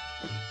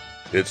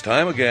 It's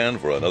time again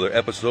for another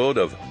episode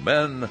of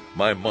Men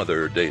My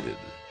Mother Dated.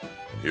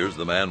 Here's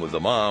the man with the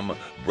mom,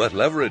 Brett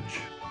Leverage.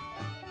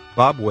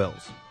 Bob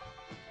Wills.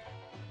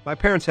 My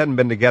parents hadn't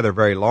been together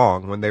very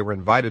long when they were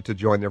invited to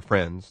join their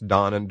friends,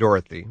 Don and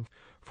Dorothy,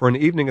 for an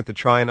evening at the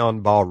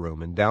Tryon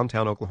Ballroom in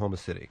downtown Oklahoma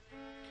City.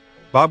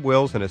 Bob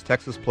Wills and his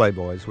Texas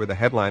Playboys were the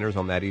headliners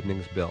on that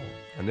evening's bill,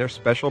 and their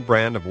special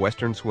brand of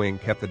Western swing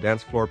kept the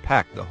dance floor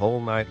packed the whole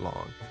night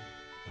long.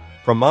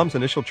 From Mom's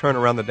initial turn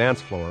around the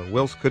dance floor,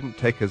 Wills couldn't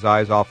take his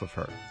eyes off of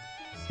her.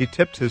 He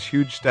tipped his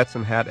huge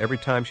Stetson hat every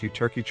time she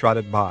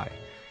turkey-trotted by,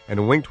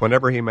 and winked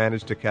whenever he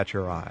managed to catch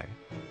her eye.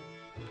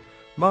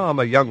 Mom,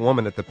 a young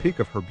woman at the peak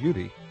of her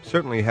beauty,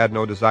 certainly had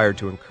no desire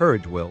to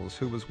encourage Wills,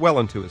 who was well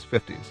into his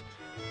 50s.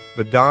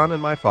 But Don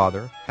and my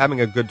father,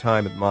 having a good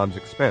time at Mom's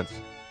expense,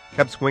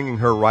 kept swinging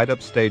her right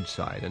up stage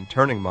side and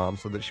turning Mom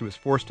so that she was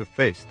forced to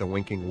face the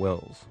winking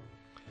Wills.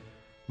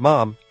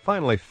 Mom,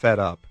 finally fed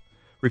up,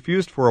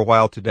 refused for a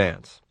while to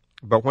dance,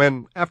 but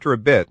when, after a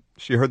bit,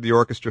 she heard the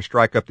orchestra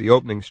strike up the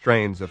opening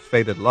strains of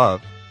Faded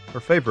Love, her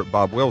favorite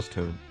Bob Wills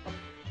tune,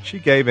 she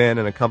gave in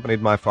and accompanied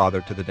my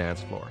father to the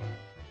dance floor.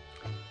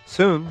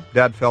 Soon,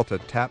 Dad felt a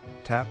tap,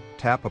 tap,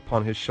 tap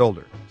upon his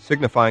shoulder,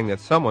 signifying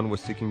that someone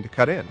was seeking to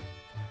cut in,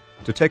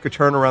 to take a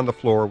turn around the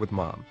floor with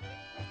Mom.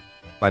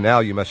 By now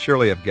you must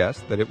surely have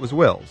guessed that it was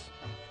Wills.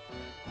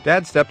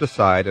 Dad stepped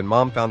aside, and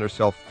Mom found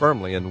herself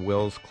firmly in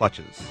Wills'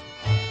 clutches.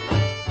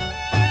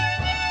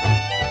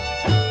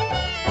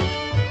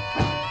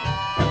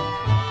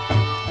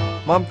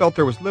 Mom felt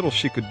there was little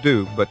she could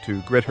do but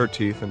to grit her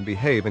teeth and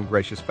behave in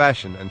gracious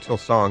fashion until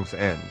song's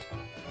end.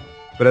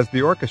 But as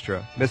the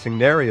orchestra, missing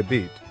nary a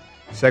beat,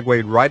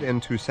 segued right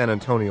into San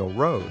Antonio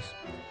Rose,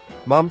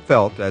 Mom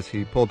felt, as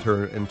he pulled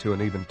her into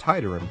an even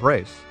tighter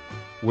embrace,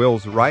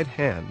 Will's right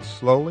hand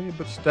slowly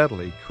but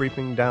steadily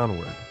creeping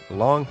downward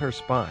along her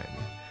spine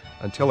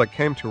until it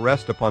came to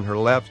rest upon her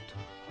left,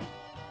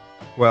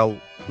 well,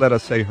 let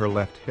us say her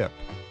left hip.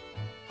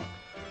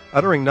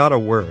 Uttering not a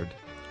word,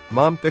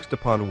 Mom fixed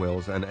upon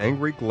Wills an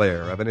angry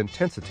glare of an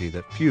intensity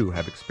that few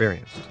have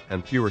experienced,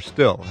 and fewer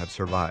still have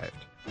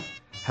survived.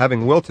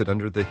 Having wilted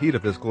under the heat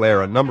of his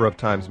glare a number of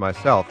times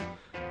myself,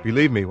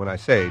 believe me when I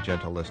say,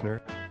 gentle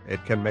listener,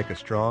 it can make a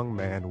strong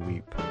man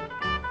weep.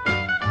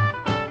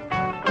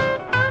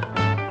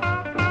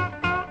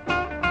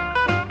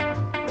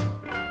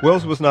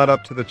 Wills was not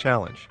up to the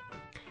challenge.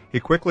 He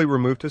quickly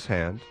removed his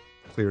hand,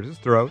 cleared his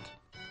throat,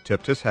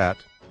 tipped his hat,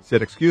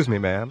 said, "Excuse me,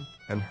 ma'am,"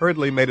 and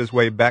hurriedly made his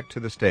way back to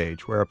the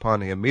stage,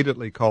 whereupon he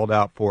immediately called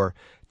out for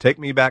 "Take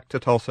Me Back to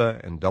Tulsa"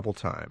 in double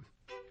time.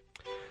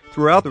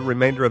 Throughout the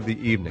remainder of the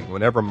evening,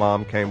 whenever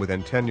Mom came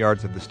within 10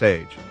 yards of the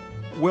stage,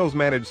 Wills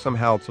managed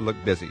somehow to look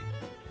busy,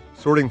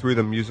 sorting through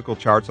the musical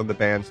charts on the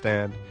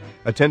bandstand,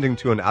 attending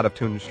to an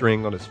out-of-tune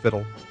string on his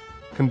fiddle,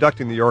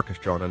 conducting the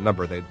orchestra on a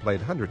number they'd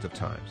played hundreds of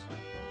times.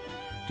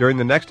 During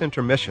the next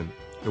intermission,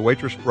 the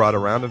waitress brought a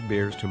round of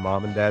beers to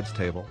Mom and Dad's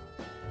table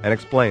and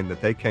explained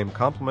that they came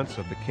compliments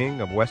of the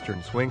king of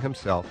Western swing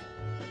himself,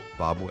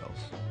 Bob Wills.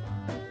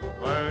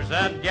 Where's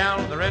that gal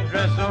with the red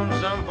dress on?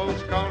 Some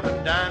folks called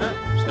her Dinah.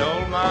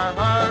 Stole my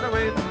heart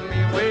away from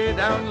me way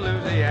down to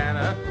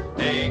Louisiana.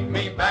 Take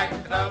me back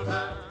to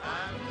Tulsa.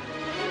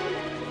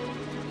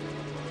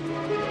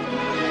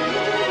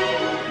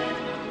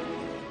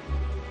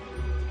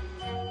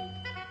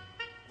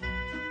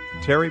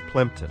 Terry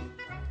Plimpton.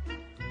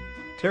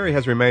 Terry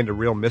has remained a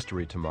real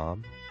mystery to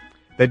Mom.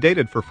 They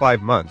dated for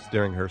 5 months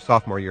during her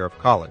sophomore year of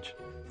college,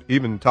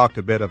 even talked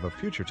a bit of a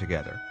future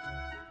together.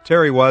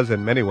 Terry was,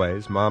 in many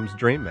ways, Mom's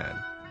dream man,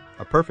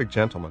 a perfect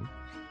gentleman,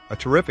 a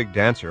terrific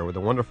dancer with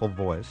a wonderful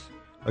voice,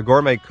 a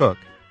gourmet cook.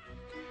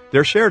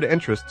 Their shared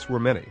interests were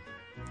many.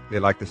 They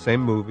liked the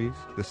same movies,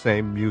 the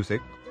same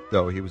music,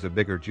 though he was a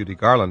bigger Judy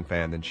Garland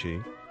fan than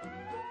she.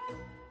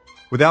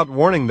 Without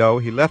warning, though,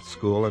 he left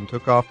school and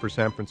took off for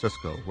San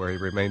Francisco, where he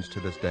remains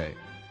to this day.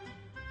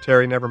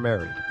 Terry never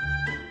married.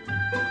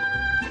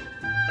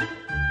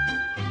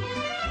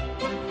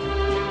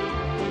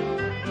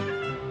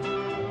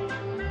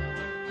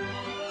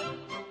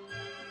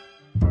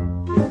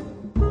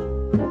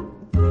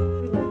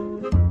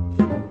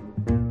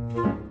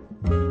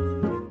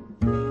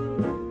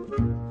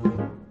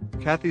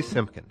 Kathy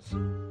Simpkins.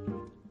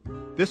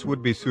 This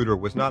would-be suitor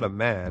was not a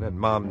man, and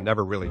Mom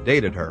never really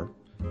dated her.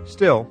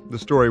 Still, the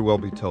story will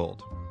be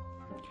told.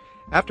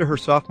 After her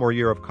sophomore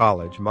year of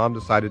college, Mom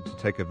decided to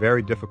take a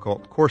very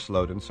difficult course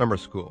load in summer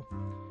school.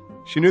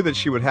 She knew that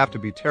she would have to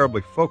be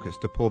terribly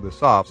focused to pull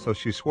this off, so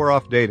she swore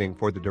off dating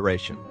for the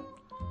duration.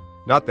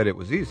 Not that it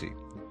was easy.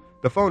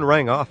 The phone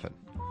rang often,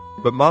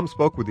 but Mom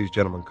spoke with these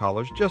gentlemen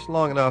callers just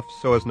long enough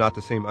so as not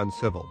to seem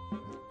uncivil.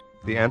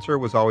 The answer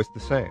was always the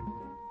same.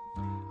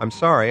 "I'm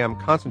sorry, I'm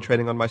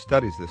concentrating on my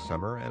studies this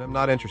summer, and I'm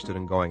not interested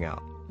in going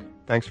out.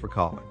 Thanks for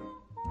calling."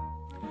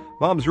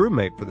 Mom's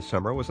roommate for the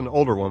summer was an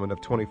older woman of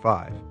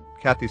 25,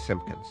 Kathy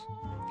Simpkins.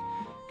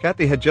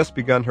 Kathy had just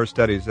begun her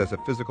studies as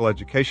a physical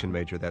education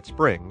major that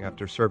spring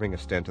after serving a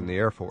stint in the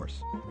Air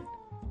Force.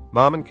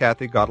 Mom and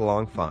Kathy got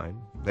along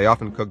fine. They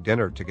often cooked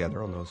dinner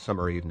together on those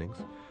summer evenings,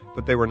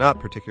 but they were not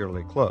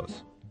particularly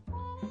close.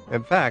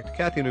 In fact,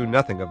 Kathy knew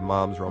nothing of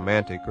Mom's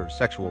romantic or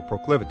sexual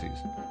proclivities.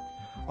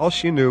 All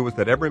she knew was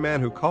that every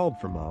man who called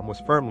for Mom was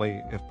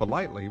firmly, if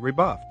politely,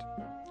 rebuffed.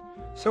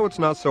 So it's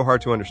not so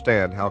hard to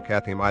understand how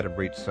Kathy might have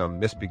reached some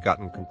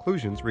misbegotten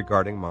conclusions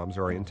regarding Mom's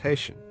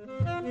orientation.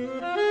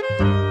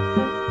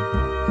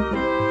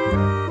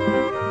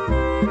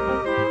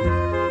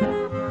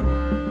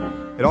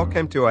 It all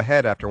came to a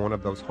head after one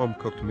of those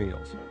home-cooked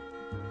meals.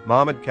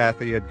 Mom and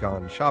Kathy had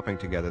gone shopping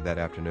together that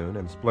afternoon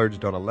and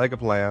splurged on a leg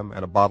of lamb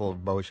and a bottle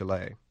of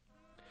Beaujolais.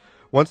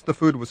 Once the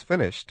food was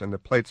finished and the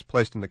plates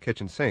placed in the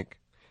kitchen sink,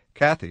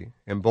 Kathy,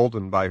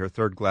 emboldened by her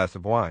third glass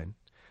of wine,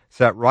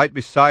 sat right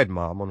beside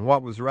Mom on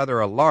what was rather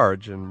a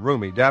large and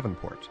roomy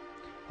davenport,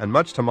 and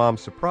much to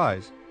Mom's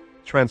surprise,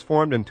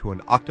 transformed into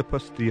an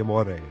octopus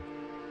d'amore.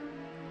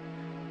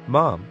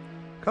 Mom,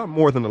 caught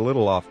more than a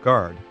little off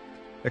guard,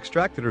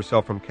 extracted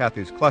herself from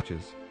Kathy's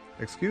clutches,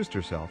 excused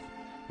herself,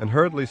 and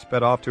hurriedly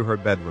sped off to her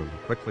bedroom,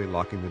 quickly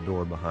locking the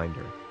door behind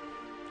her.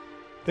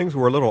 Things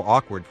were a little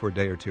awkward for a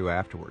day or two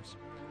afterwards.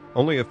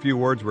 Only a few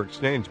words were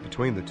exchanged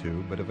between the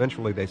two, but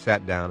eventually they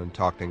sat down and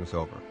talked things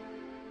over.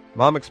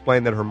 Mom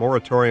explained that her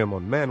moratorium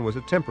on men was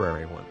a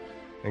temporary one,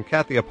 and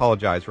Kathy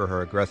apologized for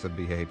her aggressive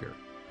behavior.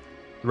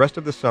 The rest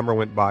of the summer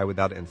went by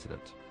without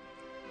incident.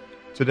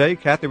 Today,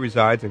 Kathy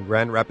resides in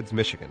Grand Rapids,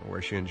 Michigan,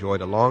 where she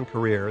enjoyed a long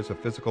career as a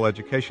physical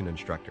education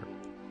instructor.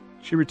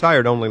 She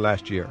retired only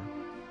last year.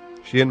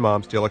 She and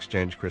Mom still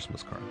exchange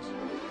Christmas cards.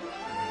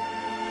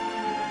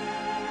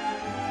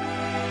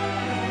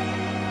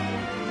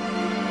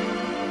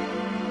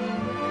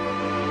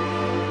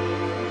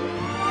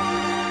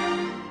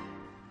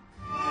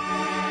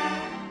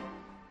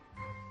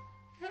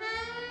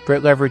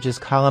 Brett Leveridge's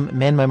column,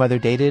 Men My Mother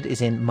Dated,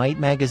 is in Might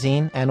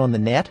Magazine and on the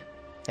net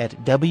at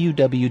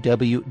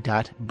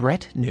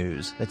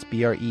www.brettnews, that's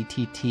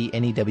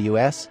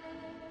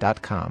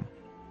BRETTNEWS.com.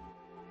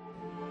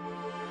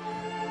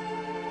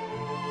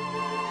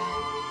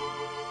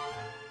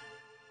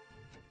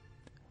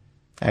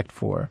 Act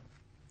 4.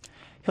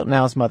 Hilton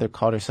Als' mother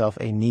called herself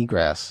a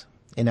negress.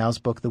 In Als'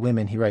 book, The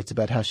Women, he writes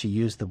about how she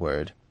used the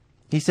word.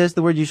 He says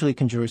the word usually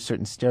conjures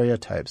certain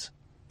stereotypes.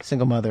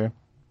 Single mother,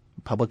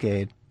 public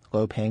aid,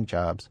 low-paying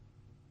jobs.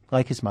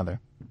 Like his mother.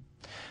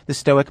 The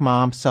stoic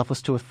mom,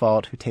 selfless to a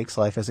fault, who takes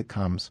life as it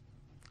comes.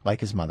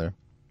 Like his mother.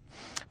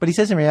 But he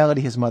says in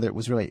reality his mother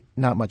was really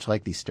not much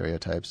like these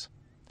stereotypes.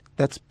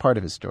 That's part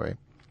of his story.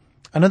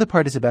 Another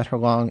part is about her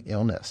long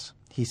illness.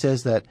 He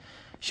says that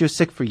she was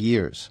sick for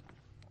years.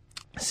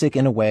 Sick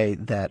in a way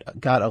that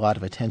got a lot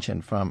of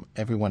attention from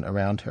everyone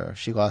around her.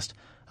 She lost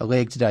a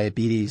leg to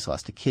diabetes,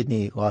 lost a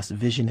kidney, lost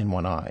vision in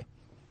one eye.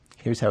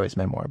 Here's how his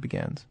memoir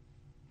begins.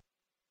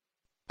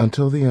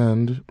 Until the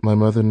end, my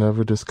mother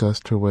never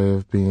discussed her way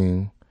of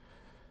being.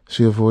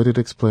 She avoided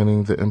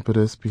explaining the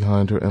impetus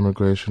behind her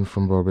emigration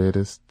from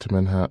Barbados to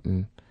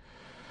Manhattan.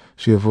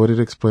 She avoided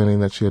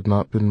explaining that she had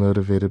not been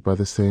motivated by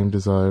the same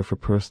desire for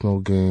personal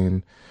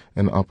gain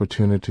and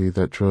opportunity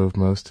that drove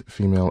most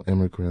female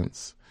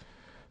immigrants.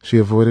 She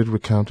avoided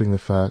recounting the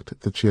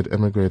fact that she had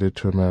emigrated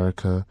to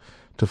America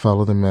to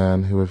follow the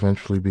man who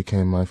eventually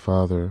became my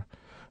father,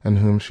 and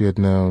whom she had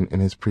known in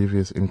his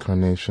previous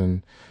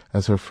incarnation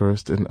as her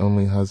first and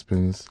only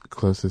husband's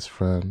closest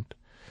friend.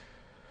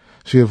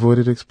 She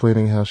avoided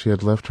explaining how she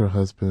had left her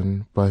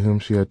husband, by whom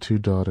she had 2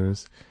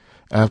 daughters,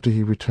 after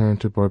he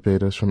returned to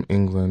Barbados from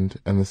England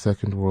and the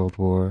Second World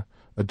War,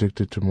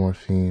 addicted to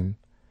morphine.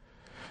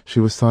 She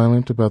was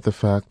silent about the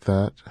fact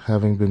that,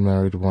 having been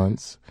married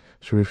once,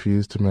 she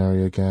refused to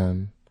marry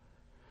again.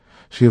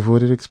 She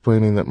avoided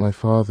explaining that my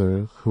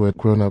father, who had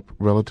grown up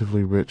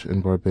relatively rich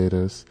in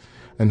Barbados,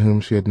 and whom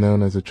she had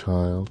known as a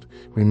child,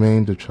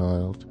 remained a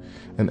child,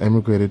 and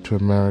emigrated to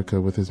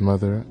America with his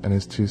mother and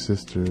his 2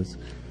 sisters,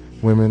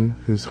 women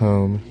whose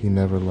home he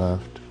never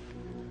left.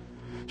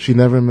 She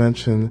never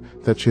mentioned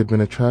that she had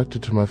been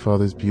attracted to my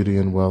father's beauty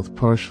and wealth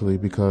partially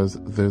because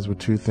those were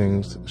 2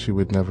 things she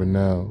would never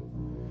know.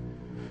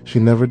 She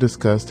never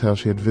discussed how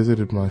she had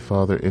visited my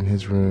father in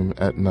his room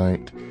at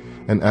night,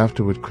 and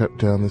afterward crept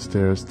down the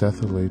stairs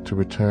stealthily to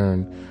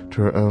return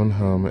to her own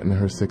home and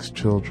her 6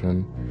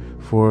 children,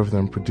 4 of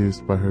them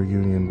produced by her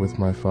union with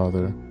my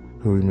father,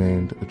 who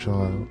remained a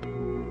child.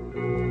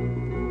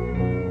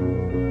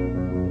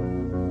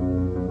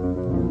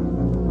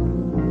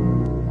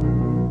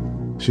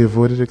 She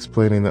avoided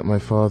explaining that my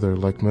father,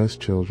 like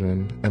most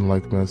children, and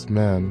like most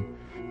men,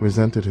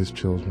 resented his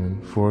children,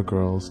 4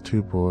 girls,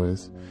 2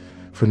 boys,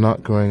 for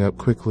not growing up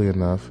quickly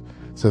enough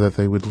so that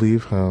they would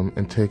leave home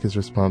and take his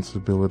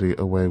responsibility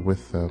away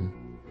with them.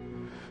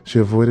 She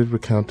avoided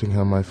recounting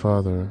how my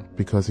father,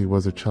 because he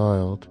was a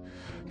child,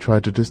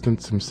 tried to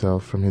distance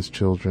himself from his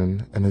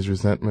children and his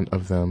resentment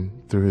of them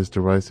through his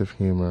derisive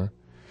humor,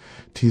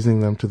 teasing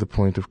them to the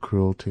point of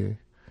cruelty.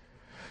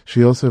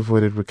 She also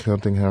avoided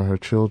recounting how her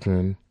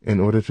children,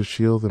 in order to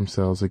shield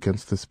themselves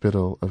against the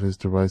spittle of his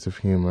derisive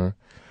humor,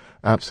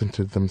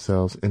 absented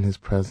themselves in his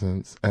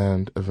presence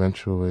and,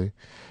 eventually,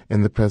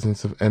 in the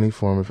presence of any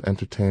form of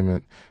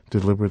entertainment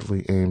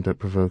deliberately aimed at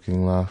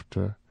provoking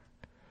laughter.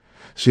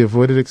 She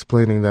avoided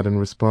explaining that in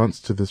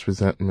response to this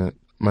resentment,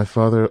 my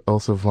father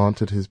also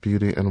vaunted his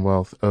beauty and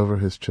wealth over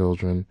his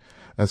children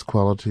as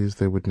qualities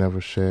they would never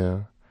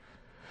share.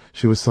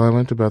 She was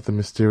silent about the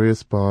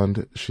mysterious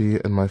bond she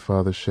and my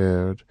father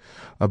shared,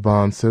 a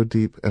bond so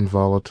deep and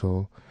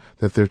volatile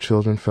that their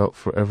children felt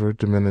forever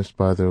diminished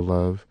by their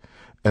love,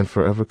 and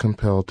forever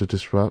compelled to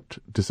disrupt,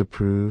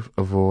 disapprove,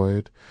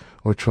 avoid,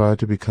 or try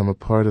to become a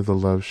part of the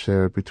love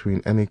shared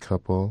between any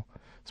couple,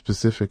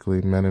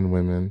 specifically men and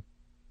women.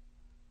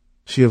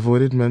 She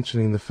avoided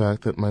mentioning the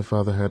fact that my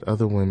father had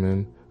other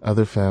women,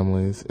 other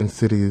families, in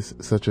cities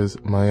such as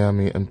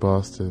Miami and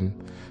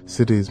Boston,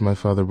 cities my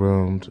father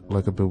roamed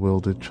like a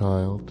bewildered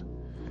child.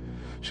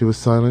 She was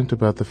silent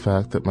about the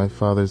fact that my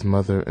father's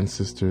mother and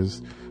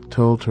sisters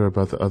told her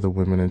about the other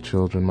women and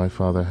children my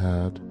father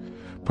had,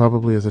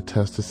 probably as a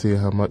test to see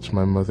how much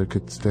my mother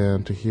could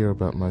stand to hear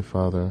about my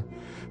father,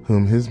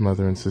 whom his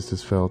mother and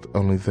sisters felt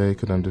only they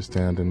could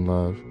understand and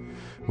love,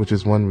 which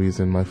is one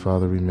reason my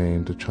father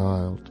remained a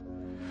child.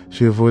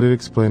 She avoided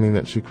explaining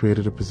that she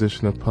created a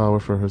position of power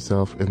for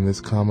herself in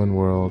this common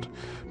world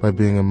by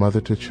being a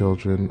mother to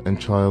children and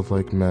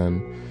childlike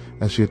men,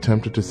 as she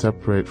attempted to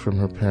separate from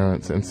her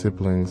parents and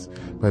siblings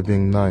by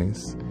being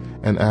nice,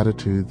 an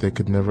attitude they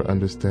could never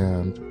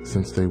understand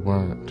since they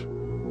weren't.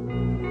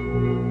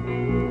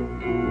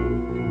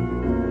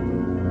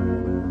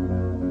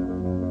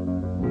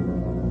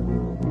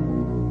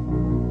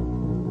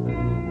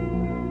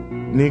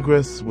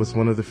 Negress was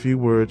one of the few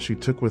words she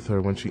took with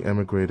her when she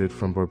emigrated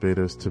from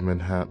Barbados to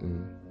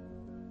Manhattan.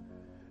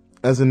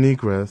 As a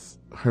negress,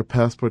 her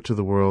passport to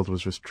the world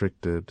was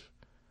restricted.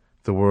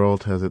 The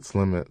world has its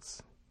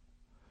limits.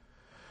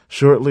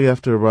 Shortly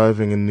after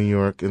arriving in New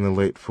York in the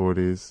late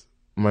 40s,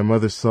 my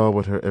mother saw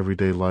what her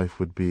everyday life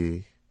would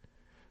be.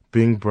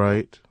 Being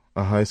bright,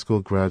 a high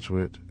school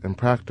graduate, and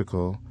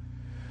practical,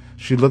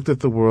 she looked at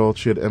the world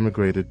she had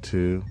emigrated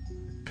to,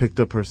 picked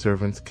up her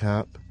servant's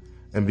cap,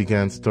 and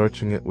began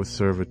starching it with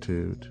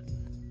servitude.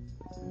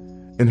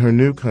 In her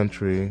new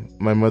country,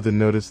 my mother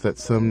noticed that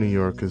some New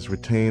Yorkers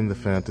retain the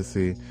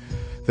fantasy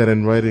that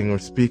in writing or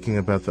speaking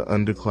about the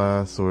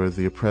underclass or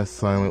the oppressed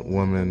silent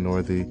woman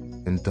or the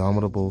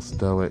indomitable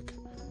stoic,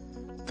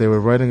 they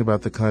were writing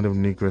about the kind of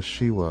negress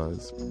she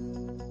was,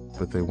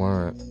 but they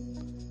weren't.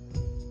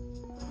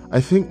 I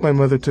think my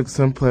mother took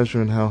some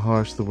pleasure in how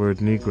harsh the word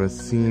negress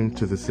seemed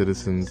to the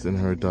citizens in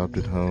her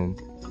adopted home.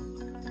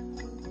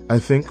 I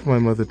think my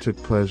mother took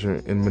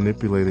pleasure in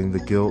manipulating the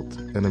guilt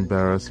and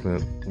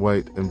embarrassment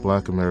white and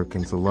black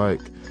Americans alike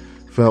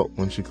felt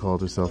when she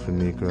called herself a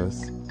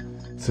negress,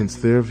 since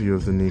their view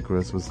of the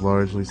negress was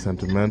largely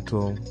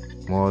sentimental,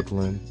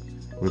 maudlin,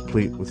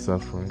 replete with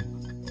suffering.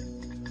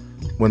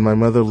 When my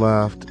mother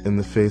laughed in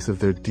the face of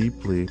their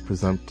deeply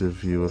presumptive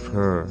view of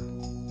her,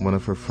 one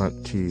of her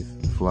front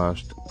teeth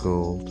flashed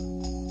gold.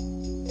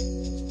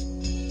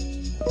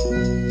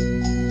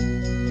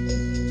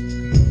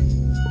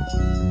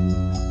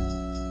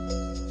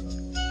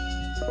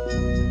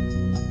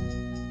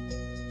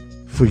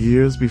 For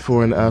years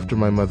before and after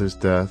my mother's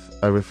death,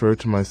 I referred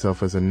to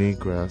myself as a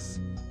negress.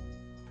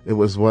 It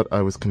was what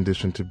I was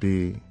conditioned to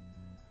be.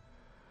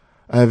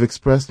 I have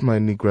expressed my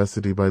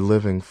negressity by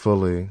living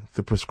fully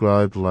the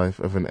prescribed life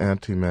of an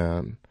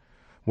anti-man,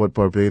 what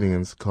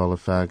Barbadians call a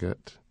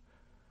faggot,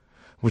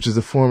 which is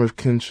a form of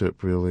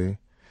kinship, really,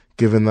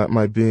 given that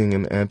my being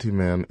an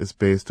anti-man is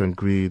based on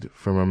greed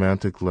for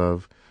romantic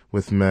love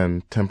with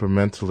men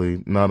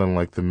temperamentally not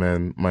unlike the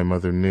men my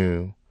mother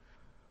knew.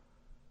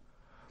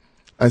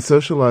 I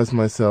socialized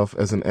myself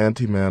as an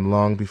anti-man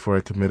long before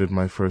I committed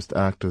my first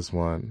act as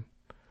one.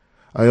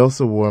 I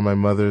also wore my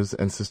mother's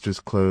and sister's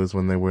clothes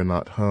when they were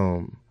not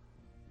home.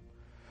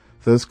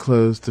 Those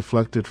clothes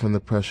deflected from the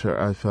pressure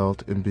I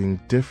felt in being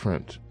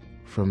different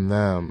from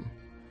them.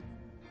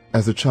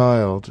 As a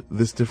child,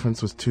 this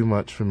difference was too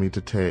much for me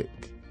to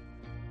take.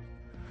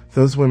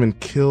 Those women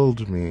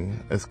killed me,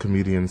 as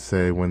comedians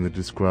say when they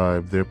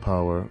describe their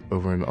power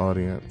over an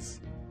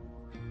audience.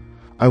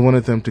 I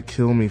wanted them to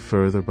kill me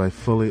further by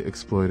fully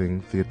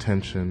exploiting the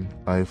attention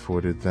I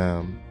afforded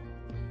them.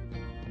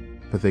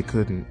 But they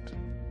couldn't,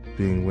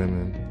 being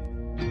women.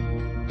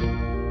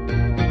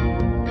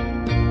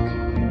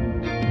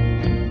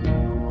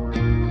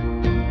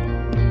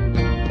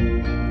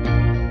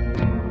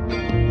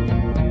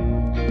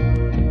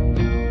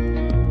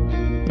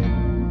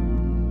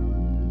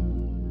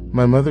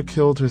 My mother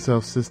killed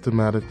herself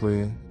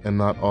systematically and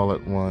not all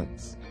at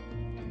once.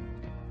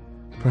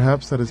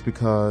 Perhaps that is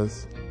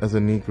because, as a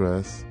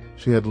negress,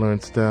 she had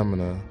learned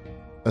stamina,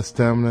 a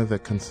stamina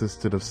that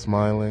consisted of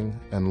smiling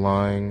and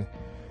lying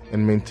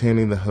and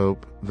maintaining the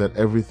hope that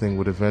everything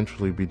would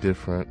eventually be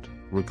different,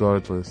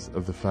 regardless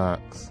of the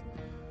facts.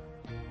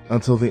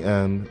 Until the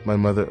end, my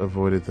mother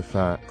avoided the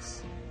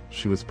facts.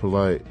 She was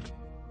polite.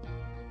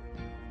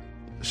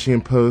 She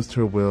imposed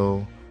her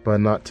will by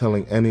not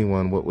telling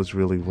anyone what was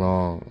really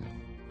wrong.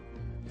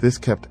 This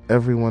kept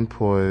everyone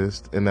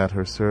poised and at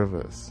her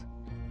service.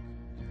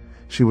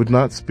 She would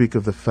not speak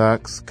of the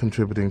facts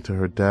contributing to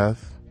her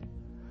death,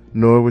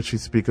 nor would she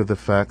speak of the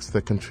facts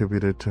that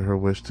contributed to her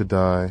wish to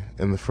die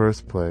in the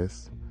first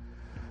place.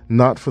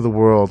 Not for the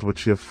world would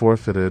she have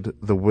forfeited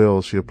the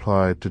will she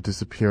applied to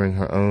disappearing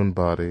her own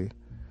body,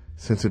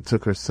 since it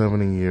took her so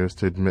many years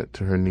to admit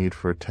to her need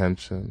for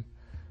attention,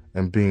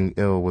 and being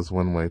ill was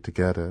one way to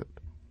get it.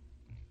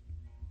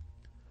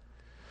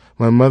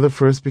 My mother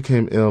first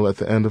became ill at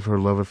the end of her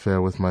love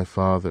affair with my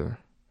father.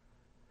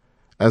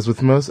 As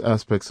with most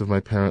aspects of my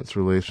parents'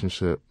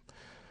 relationship,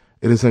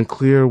 it is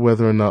unclear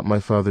whether or not my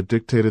father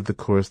dictated the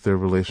course their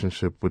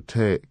relationship would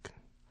take.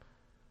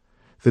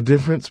 The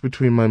difference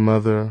between my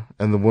mother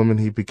and the woman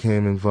he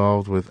became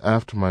involved with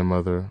after my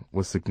mother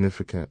was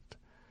significant.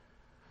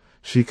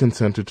 She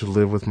consented to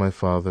live with my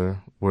father,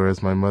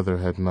 whereas my mother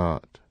had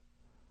not.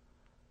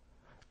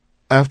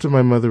 After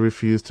my mother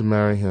refused to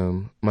marry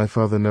him, my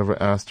father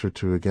never asked her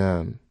to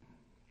again.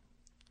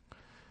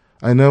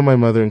 I know my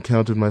mother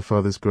encountered my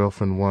father's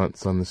girlfriend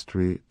once on the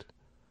street.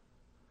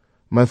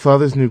 My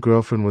father's new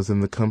girlfriend was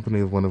in the company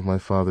of one of my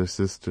father's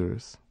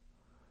sisters.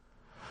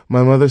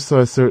 My mother saw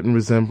a certain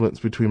resemblance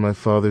between my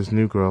father's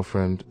new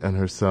girlfriend and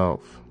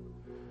herself.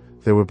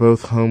 They were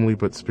both homely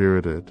but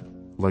spirited,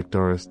 like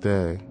Doris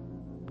Day.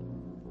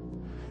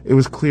 It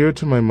was clear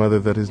to my mother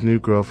that his new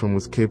girlfriend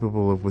was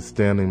capable of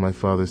withstanding my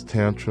father's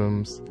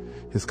tantrums,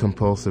 his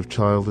compulsive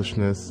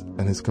childishness,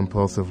 and his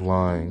compulsive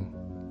lying.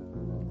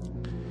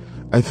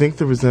 I think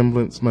the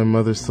resemblance my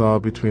mother saw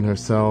between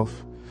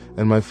herself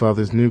and my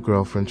father's new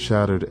girlfriend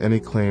shattered any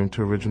claim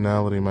to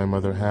originality my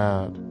mother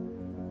had.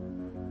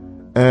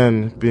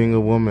 And, being a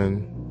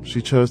woman,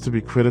 she chose to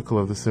be critical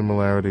of the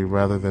similarity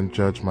rather than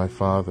judge my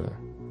father.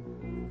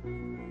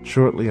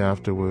 Shortly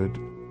afterward,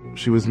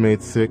 she was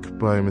made sick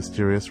by a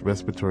mysterious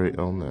respiratory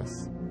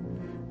illness.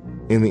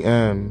 In the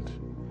end,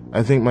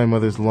 I think my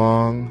mother's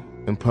long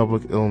and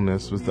public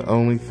illness was the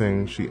only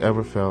thing she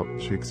ever felt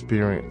she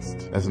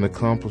experienced as an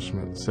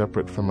accomplishment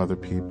separate from other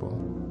people.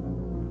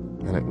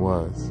 And it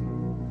was.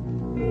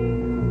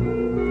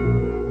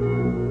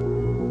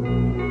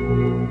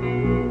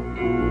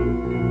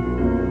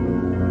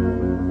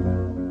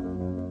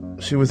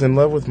 She was in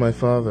love with my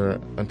father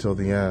until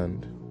the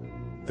end.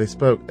 They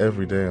spoke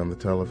every day on the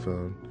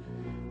telephone.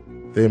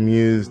 They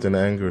amused and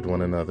angered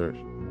one another.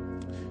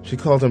 She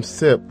called him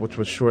Sip, which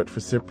was short for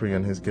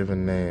Cyprian, his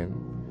given name.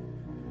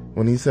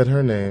 When he said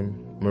her name,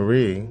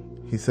 Marie,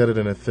 he said it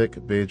in a thick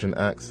Bajan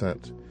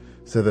accent,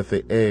 so that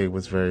the A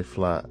was very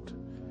flat.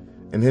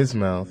 In his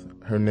mouth,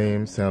 her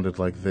name sounded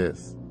like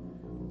this: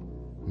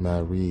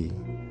 Marie.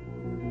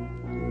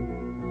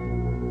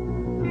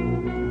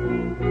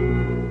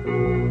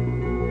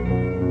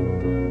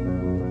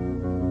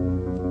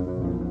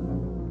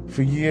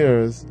 For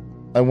years,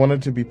 I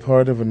wanted to be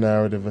part of a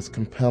narrative as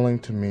compelling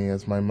to me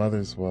as my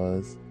mother's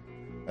was,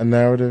 a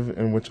narrative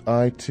in which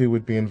I too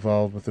would be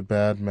involved with a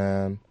bad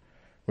man,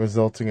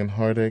 resulting in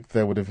heartache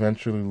that would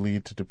eventually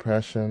lead to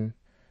depression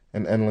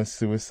and endless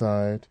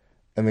suicide,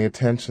 and the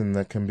attention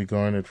that can be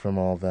garnered from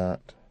all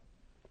that.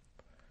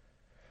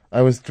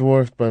 I was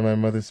dwarfed by my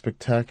mother's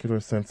spectacular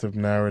sense of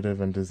narrative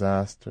and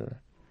disaster.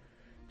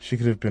 She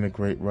could have been a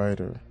great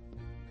writer.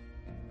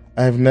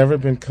 I have never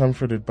been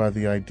comforted by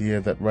the idea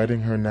that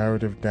writing her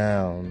narrative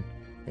down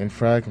in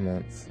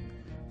fragments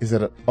is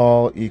at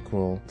all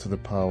equal to the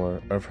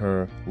power of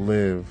her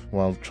live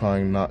while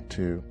trying not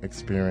to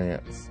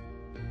experience.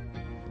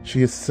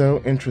 She is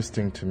so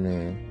interesting to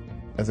me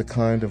as a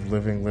kind of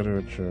living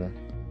literature.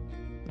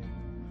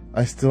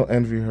 I still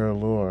envy her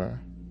allure,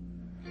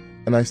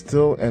 and I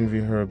still envy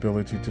her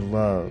ability to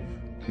love,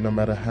 no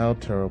matter how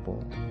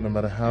terrible, no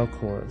matter how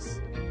coarse,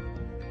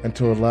 and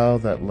to allow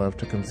that love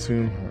to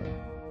consume her,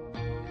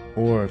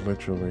 or,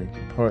 literally,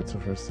 parts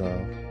of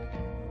herself.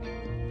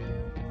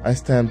 I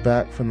stand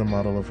back from the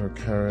model of her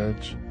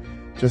courage,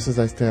 just as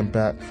I stand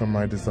back from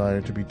my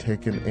desire to be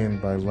taken in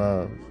by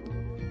love,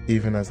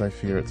 even as I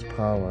fear its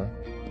power.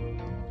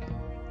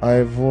 I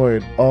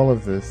avoid all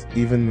of this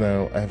even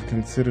though I have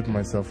considered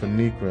myself a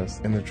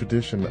negress in the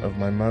tradition of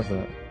my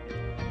mother.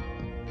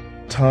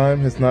 Time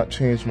has not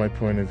changed my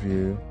point of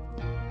view,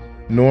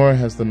 nor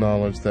has the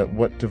knowledge that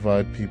what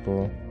divide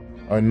people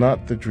are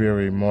not the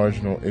dreary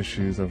marginal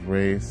issues of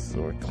race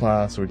or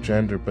class or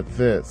gender, but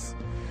this: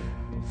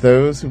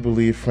 those who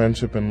believe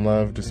friendship and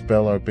love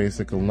dispel our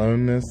basic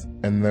aloneness,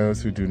 and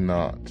those who do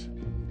not.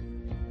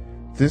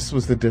 This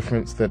was the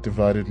difference that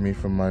divided me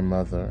from my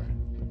mother.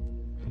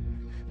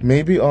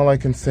 Maybe all I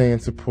can say in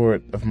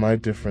support of my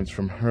difference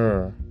from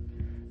her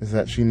is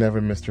that she never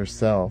missed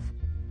herself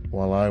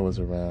while I was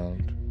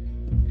around.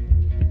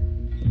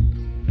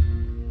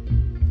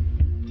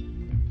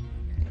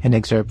 An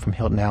excerpt from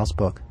Hilton Als'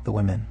 book, The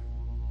Women.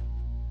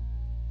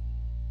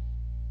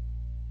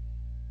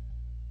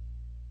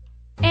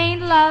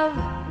 Ain't love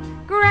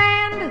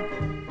grand?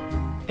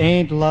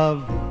 Ain't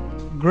love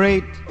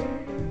great?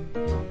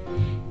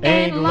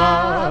 Ain't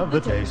love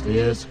the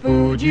tastiest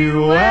food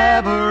you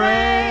ever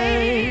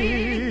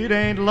ate?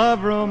 Ain't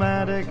love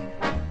romantic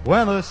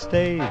when the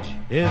stage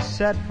is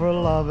set for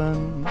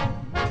lovin'?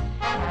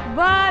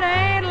 But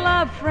ain't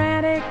love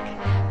frantic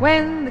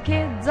when the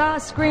kids are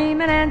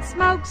screaming and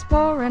smoke's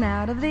pouring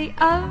out of the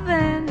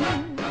oven?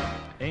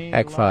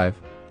 Act 5.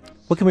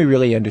 What can we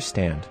really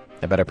understand?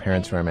 about our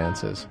parents'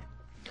 romances.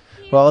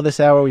 Well, all this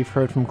hour we've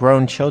heard from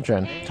grown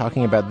children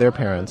talking about their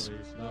parents.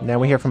 Now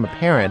we hear from a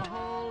parent,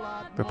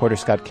 reporter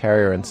Scott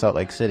Carrier in Salt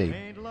Lake City,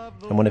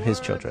 and one of his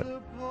children.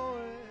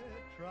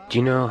 Do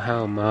you know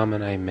how Mom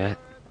and I met?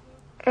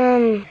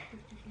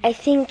 I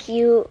think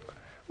you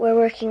were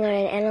working on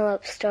an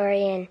antelope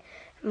story and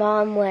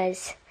Mom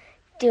was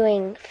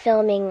doing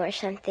filming or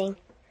something.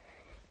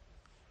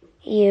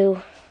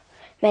 You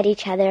met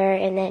each other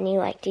and then you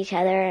liked each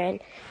other and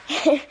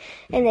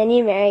and then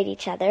you married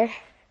each other.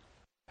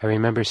 I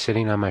remember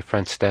sitting on my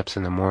front steps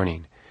in the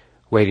morning,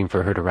 waiting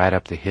for her to ride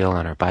up the hill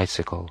on her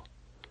bicycle.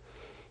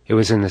 It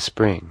was in the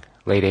spring,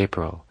 late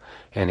April,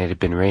 and it had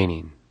been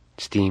raining,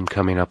 steam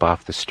coming up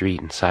off the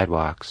street and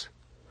sidewalks.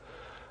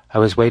 I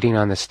was waiting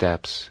on the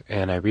steps,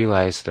 and I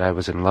realized that I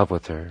was in love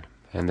with her,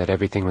 and that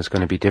everything was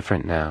going to be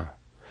different now.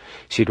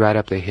 She'd ride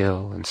up the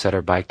hill and set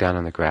her bike down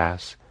on the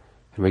grass,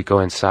 and we'd go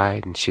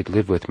inside, and she'd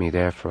live with me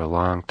there for a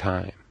long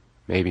time,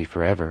 maybe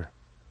forever.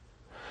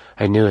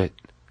 I knew it.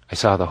 I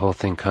saw the whole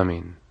thing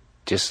coming,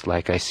 just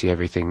like I see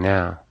everything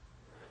now.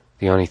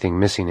 The only thing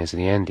missing is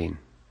the ending.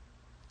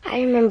 I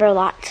remember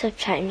lots of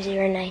times you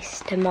were nice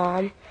to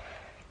Mom.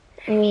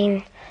 I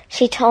mean,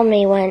 she told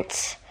me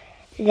once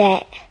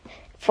that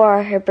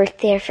for her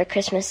birthday or for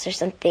Christmas or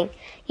something,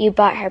 you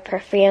bought her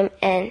perfume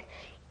and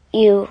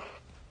you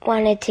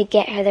wanted to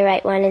get her the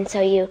right one, and so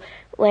you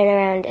went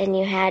around and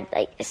you had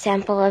like a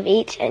sample of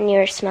each and you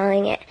were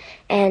smelling it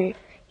and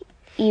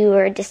you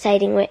were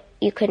deciding what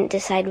you couldn't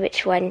decide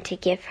which one to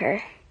give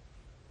her.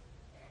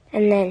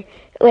 And then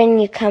when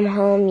you come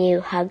home,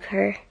 you hug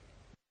her.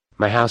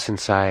 My house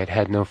inside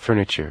had no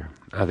furniture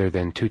other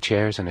than 2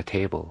 chairs and a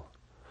table.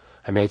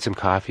 I made some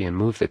coffee and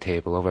moved the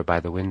table over by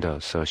the window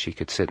so she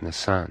could sit in the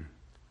sun.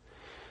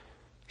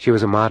 She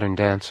was a modern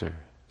dancer,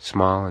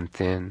 small and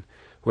thin,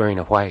 wearing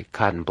a white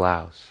cotton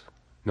blouse.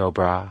 No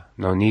bra,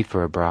 no need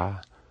for a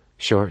bra,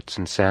 shorts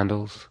and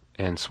sandals,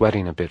 and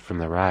sweating a bit from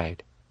the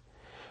ride.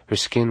 Her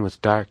skin was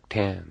dark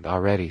tanned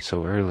already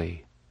so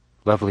early.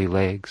 Lovely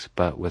legs,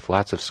 but with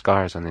lots of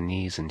scars on the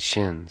knees and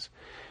shins,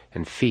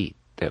 and feet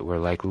that were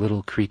like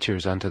little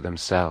creatures unto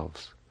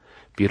themselves,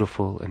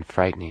 beautiful and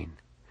frightening.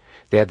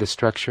 They had the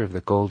structure of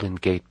the Golden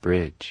Gate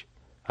Bridge,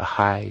 a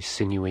high,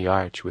 sinewy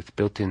arch with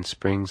built-in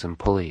springs and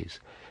pulleys,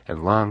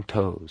 and long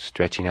toes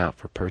stretching out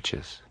for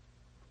purchase.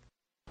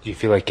 Do you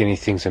feel like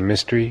anything's a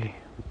mystery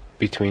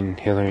between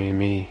Hillary and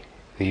me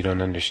that you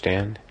don't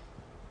understand?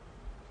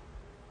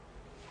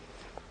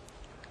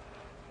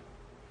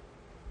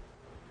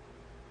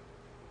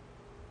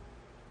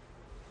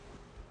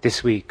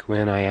 This week,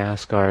 when I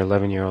ask our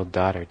 11-year-old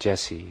daughter,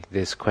 Jessie,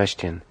 this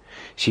question,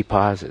 she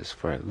pauses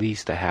for at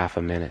least a half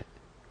a minute.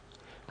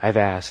 I've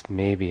asked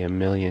maybe 1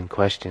 million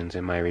questions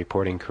in my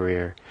reporting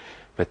career,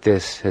 but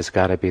this has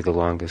got to be the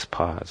longest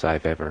pause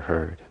I've ever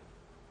heard.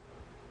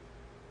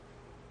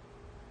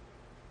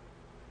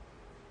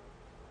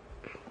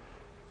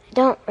 I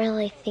don't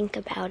really think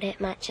about it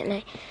much,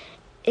 and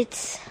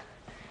it's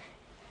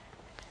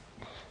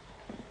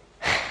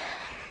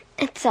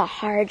a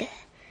hard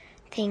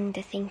thing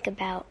to think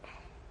about.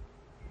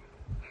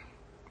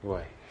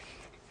 Why?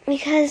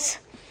 Because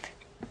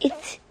I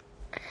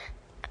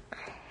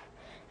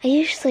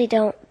usually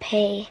don't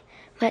pay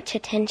much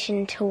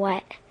attention to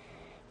what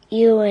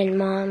you and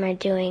Mom are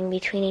doing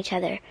between each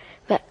other,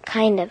 but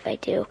kind of I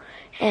do.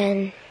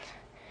 And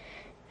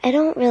I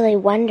don't really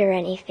wonder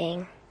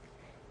anything.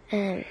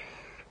 I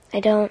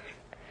don't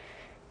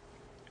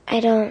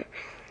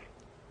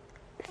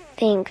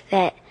think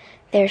that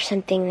there's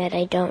something that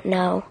I don't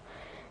know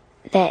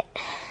that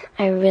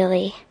I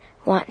really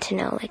want to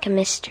know, like a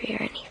mystery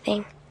or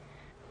anything.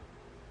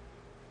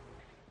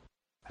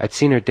 I'd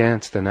seen her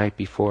dance the night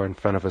before in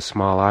front of a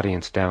small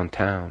audience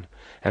downtown,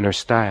 and her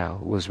style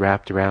was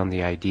wrapped around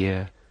the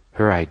idea,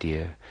 her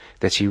idea,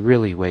 that she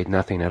really weighed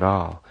nothing at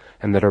all,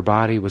 and that her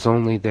body was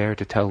only there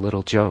to tell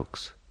little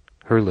jokes,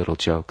 her little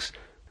jokes,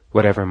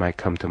 whatever might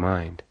come to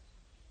mind.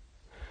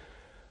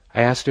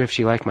 I asked her if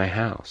she liked my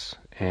house,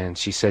 and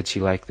she said she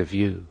liked the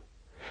view.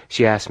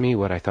 She asked me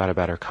what I thought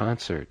about her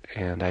concert,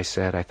 and I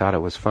said I thought it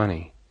was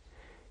funny.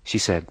 She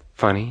said,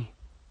 "Funny?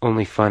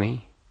 Only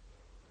funny?"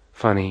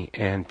 "Funny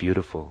and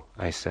beautiful,"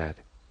 I said.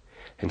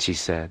 And she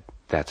said,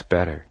 "That's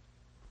better."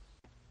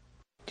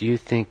 Do you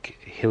think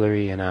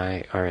Hillary and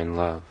I are in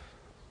love?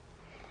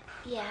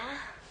 Yeah.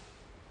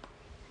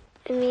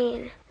 I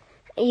mean,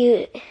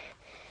 you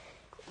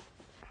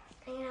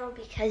know,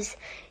 because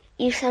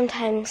you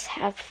sometimes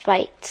have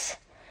fights.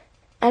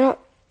 I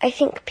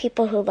think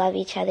people who love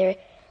each other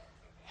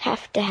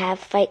have to have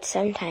fights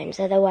sometimes,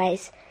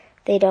 otherwise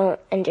they don't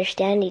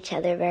understand each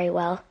other very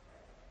well.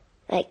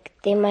 Like,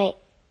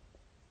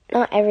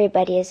 not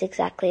everybody is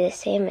exactly the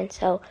same, and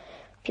so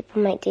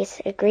people might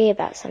disagree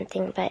about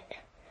something, but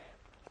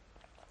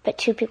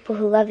 2 people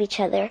who love each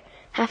other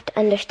have to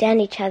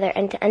understand each other,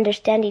 and to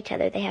understand each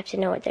other, they have to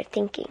know what they're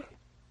thinking.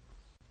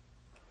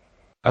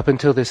 Up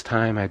until this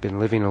time, I'd been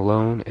living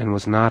alone and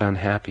was not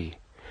unhappy.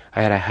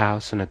 I had a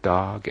house and a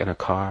dog and a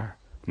car,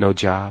 no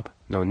job,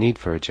 no need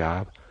for a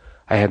job.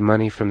 I had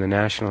money from the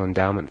National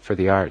Endowment for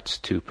the Arts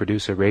to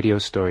produce a radio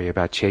story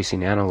about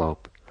chasing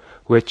antelope,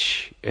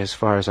 which, as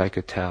far as I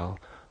could tell,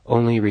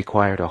 only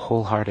required a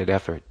wholehearted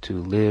effort to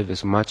live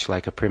as much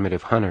like a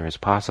primitive hunter as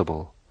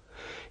possible.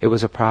 It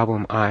was a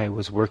problem I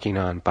was working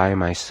on by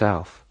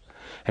myself,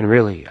 and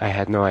really I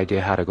had no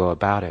idea how to go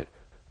about it,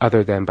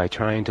 other than by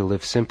trying to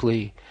live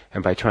simply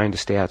and by trying to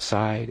stay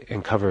outside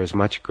and cover as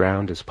much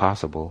ground as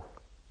possible.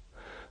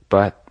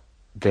 But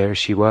there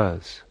she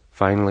was,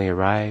 finally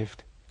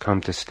arrived, come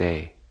to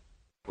stay.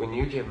 When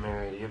you get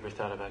married, you ever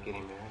thought about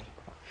getting married?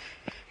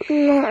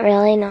 Not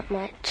really, not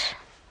much.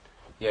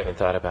 You haven't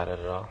thought about it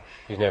at all?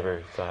 You've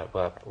never thought,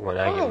 well, when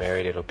I get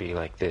married, it'll be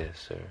like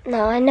this, or...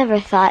 No, I never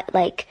thought,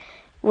 like,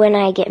 when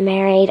I get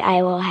married,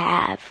 I will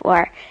have,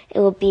 or it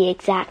will be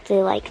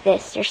exactly like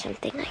this, or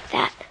something like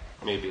that.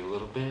 Maybe a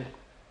little bit?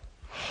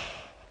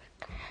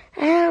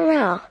 I don't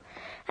know.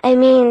 I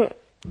mean,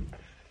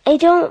 I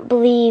don't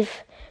believe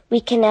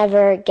we can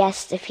ever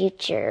guess the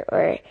future,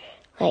 or,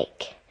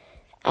 like,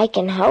 I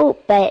can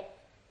hope, but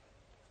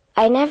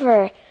I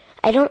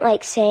don't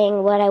like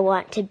saying what I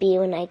want to be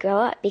when I grow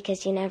up,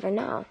 because you never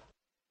know.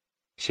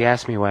 She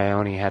asked me why I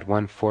only had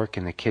one fork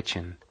in the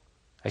kitchen.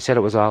 I said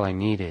it was all I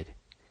needed,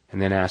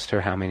 and then asked her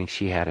how many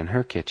she had in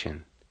her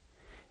kitchen.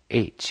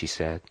 8, she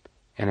said,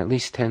 and at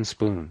least 10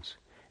 spoons,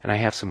 and I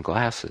have some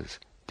glasses,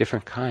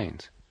 different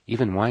kinds,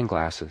 even wine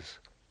glasses.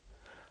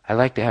 I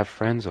like to have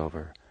friends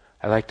over.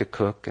 I like to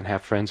cook and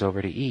have friends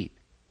over to eat.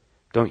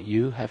 Don't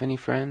you have any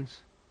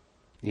friends?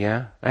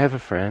 Yeah, I have a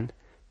friend,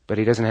 but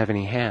he doesn't have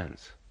any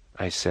hands,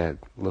 I said,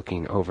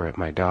 looking over at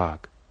my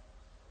dog.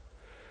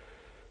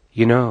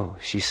 You know,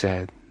 she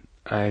said,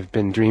 I've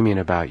been dreaming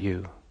about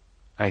you.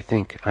 I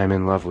think I'm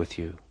in love with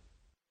you.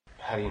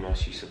 How do you know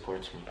she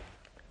supports me?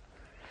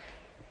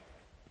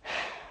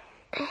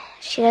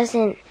 She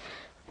doesn't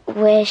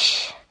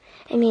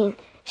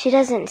she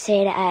doesn't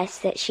say to us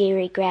that she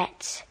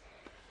regrets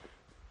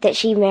that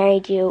she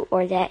married you,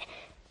 or that,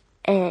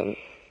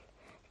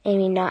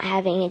 not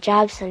having a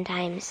job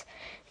sometimes.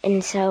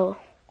 And so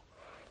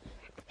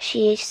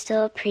she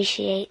still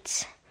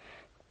appreciates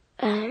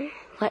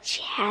what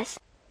she has.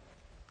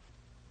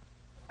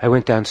 I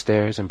went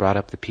downstairs and brought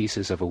up the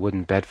pieces of a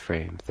wooden bed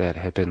frame that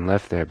had been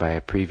left there by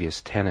a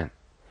previous tenant.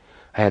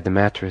 I had the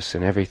mattress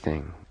and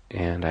everything,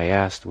 and I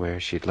asked where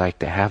she'd like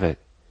to have it.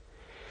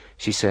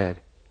 She said,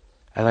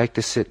 I like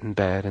to sit in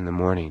bed in the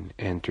morning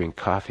and drink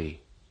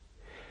coffee.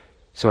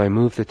 So I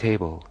moved the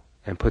table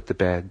and put the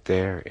bed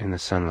there in the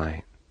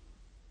sunlight.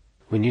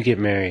 When you get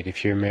married,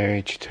 if your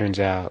marriage turns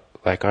out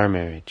like our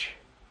marriage,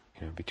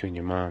 between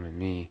your mom and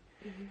me,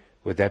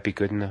 would that be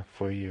good enough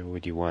for you, or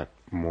would you want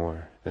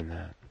more than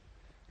that?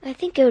 I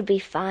think it would be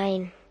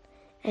fine.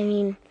 I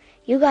mean,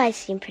 you guys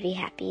seem pretty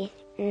happy,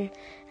 and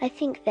I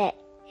think that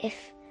if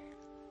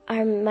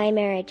my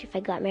marriage, if I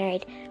got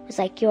married, was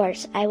like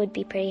yours, I would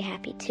be pretty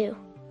happy too.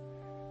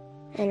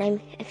 And I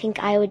think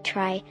I would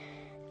try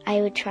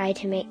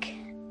to make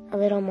a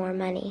little more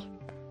money.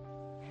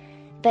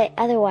 But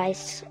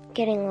otherwise,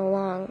 getting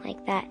along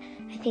like that,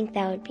 I think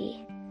it would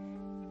be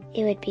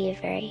a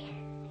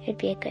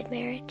good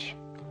marriage.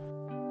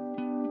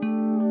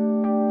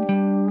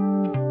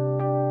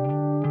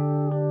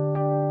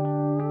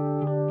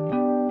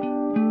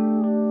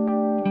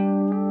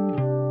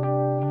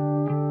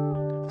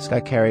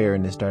 Scott Carrier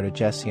and his daughter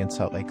Jessie in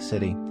Salt Lake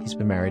City. He's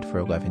been married for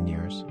 11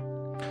 years.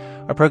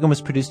 Our program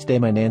was produced today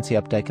by Nancy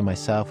Updike and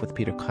myself, with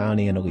Peter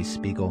Clowney and Elise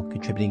Spiegel,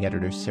 contributing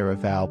editors Sarah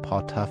Val,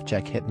 Paul Tuff,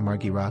 Jack Hitt, and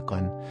Margie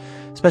Rockland.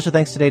 Special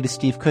thanks today to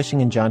Steve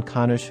Cushing and John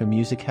Connors for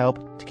music help,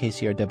 to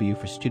KCRW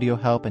for studio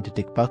help, and to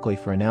Dick Buckley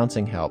for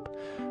announcing help.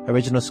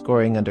 Original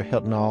scoring under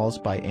Hilton Als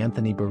by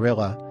Anthony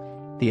Barilla.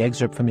 The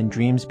excerpt from In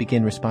Dreams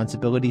Begin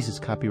Responsibilities is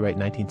copyright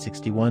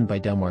 1961 by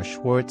Delmar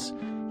Schwartz,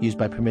 used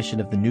by permission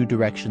of the New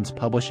Directions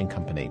Publishing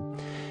Company.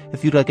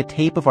 If you'd like a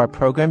tape of our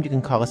program, you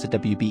can call us at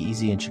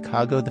WBEZ in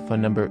Chicago, the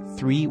phone number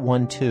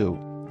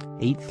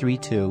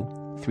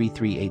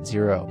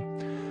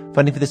 312-832-3380.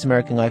 Funding for This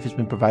American Life has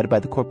been provided by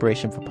the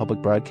Corporation for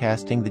Public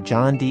Broadcasting, the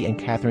John D. and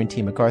Catherine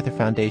T. MacArthur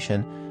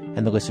Foundation,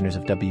 and the listeners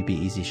of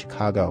WBEZ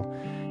Chicago.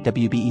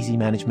 WBEZ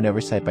Management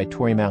Oversight by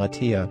Tori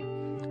Malatia.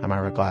 I'm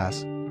Ira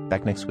Glass.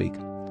 Back next week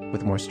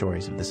with more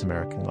stories of This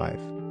American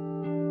Life.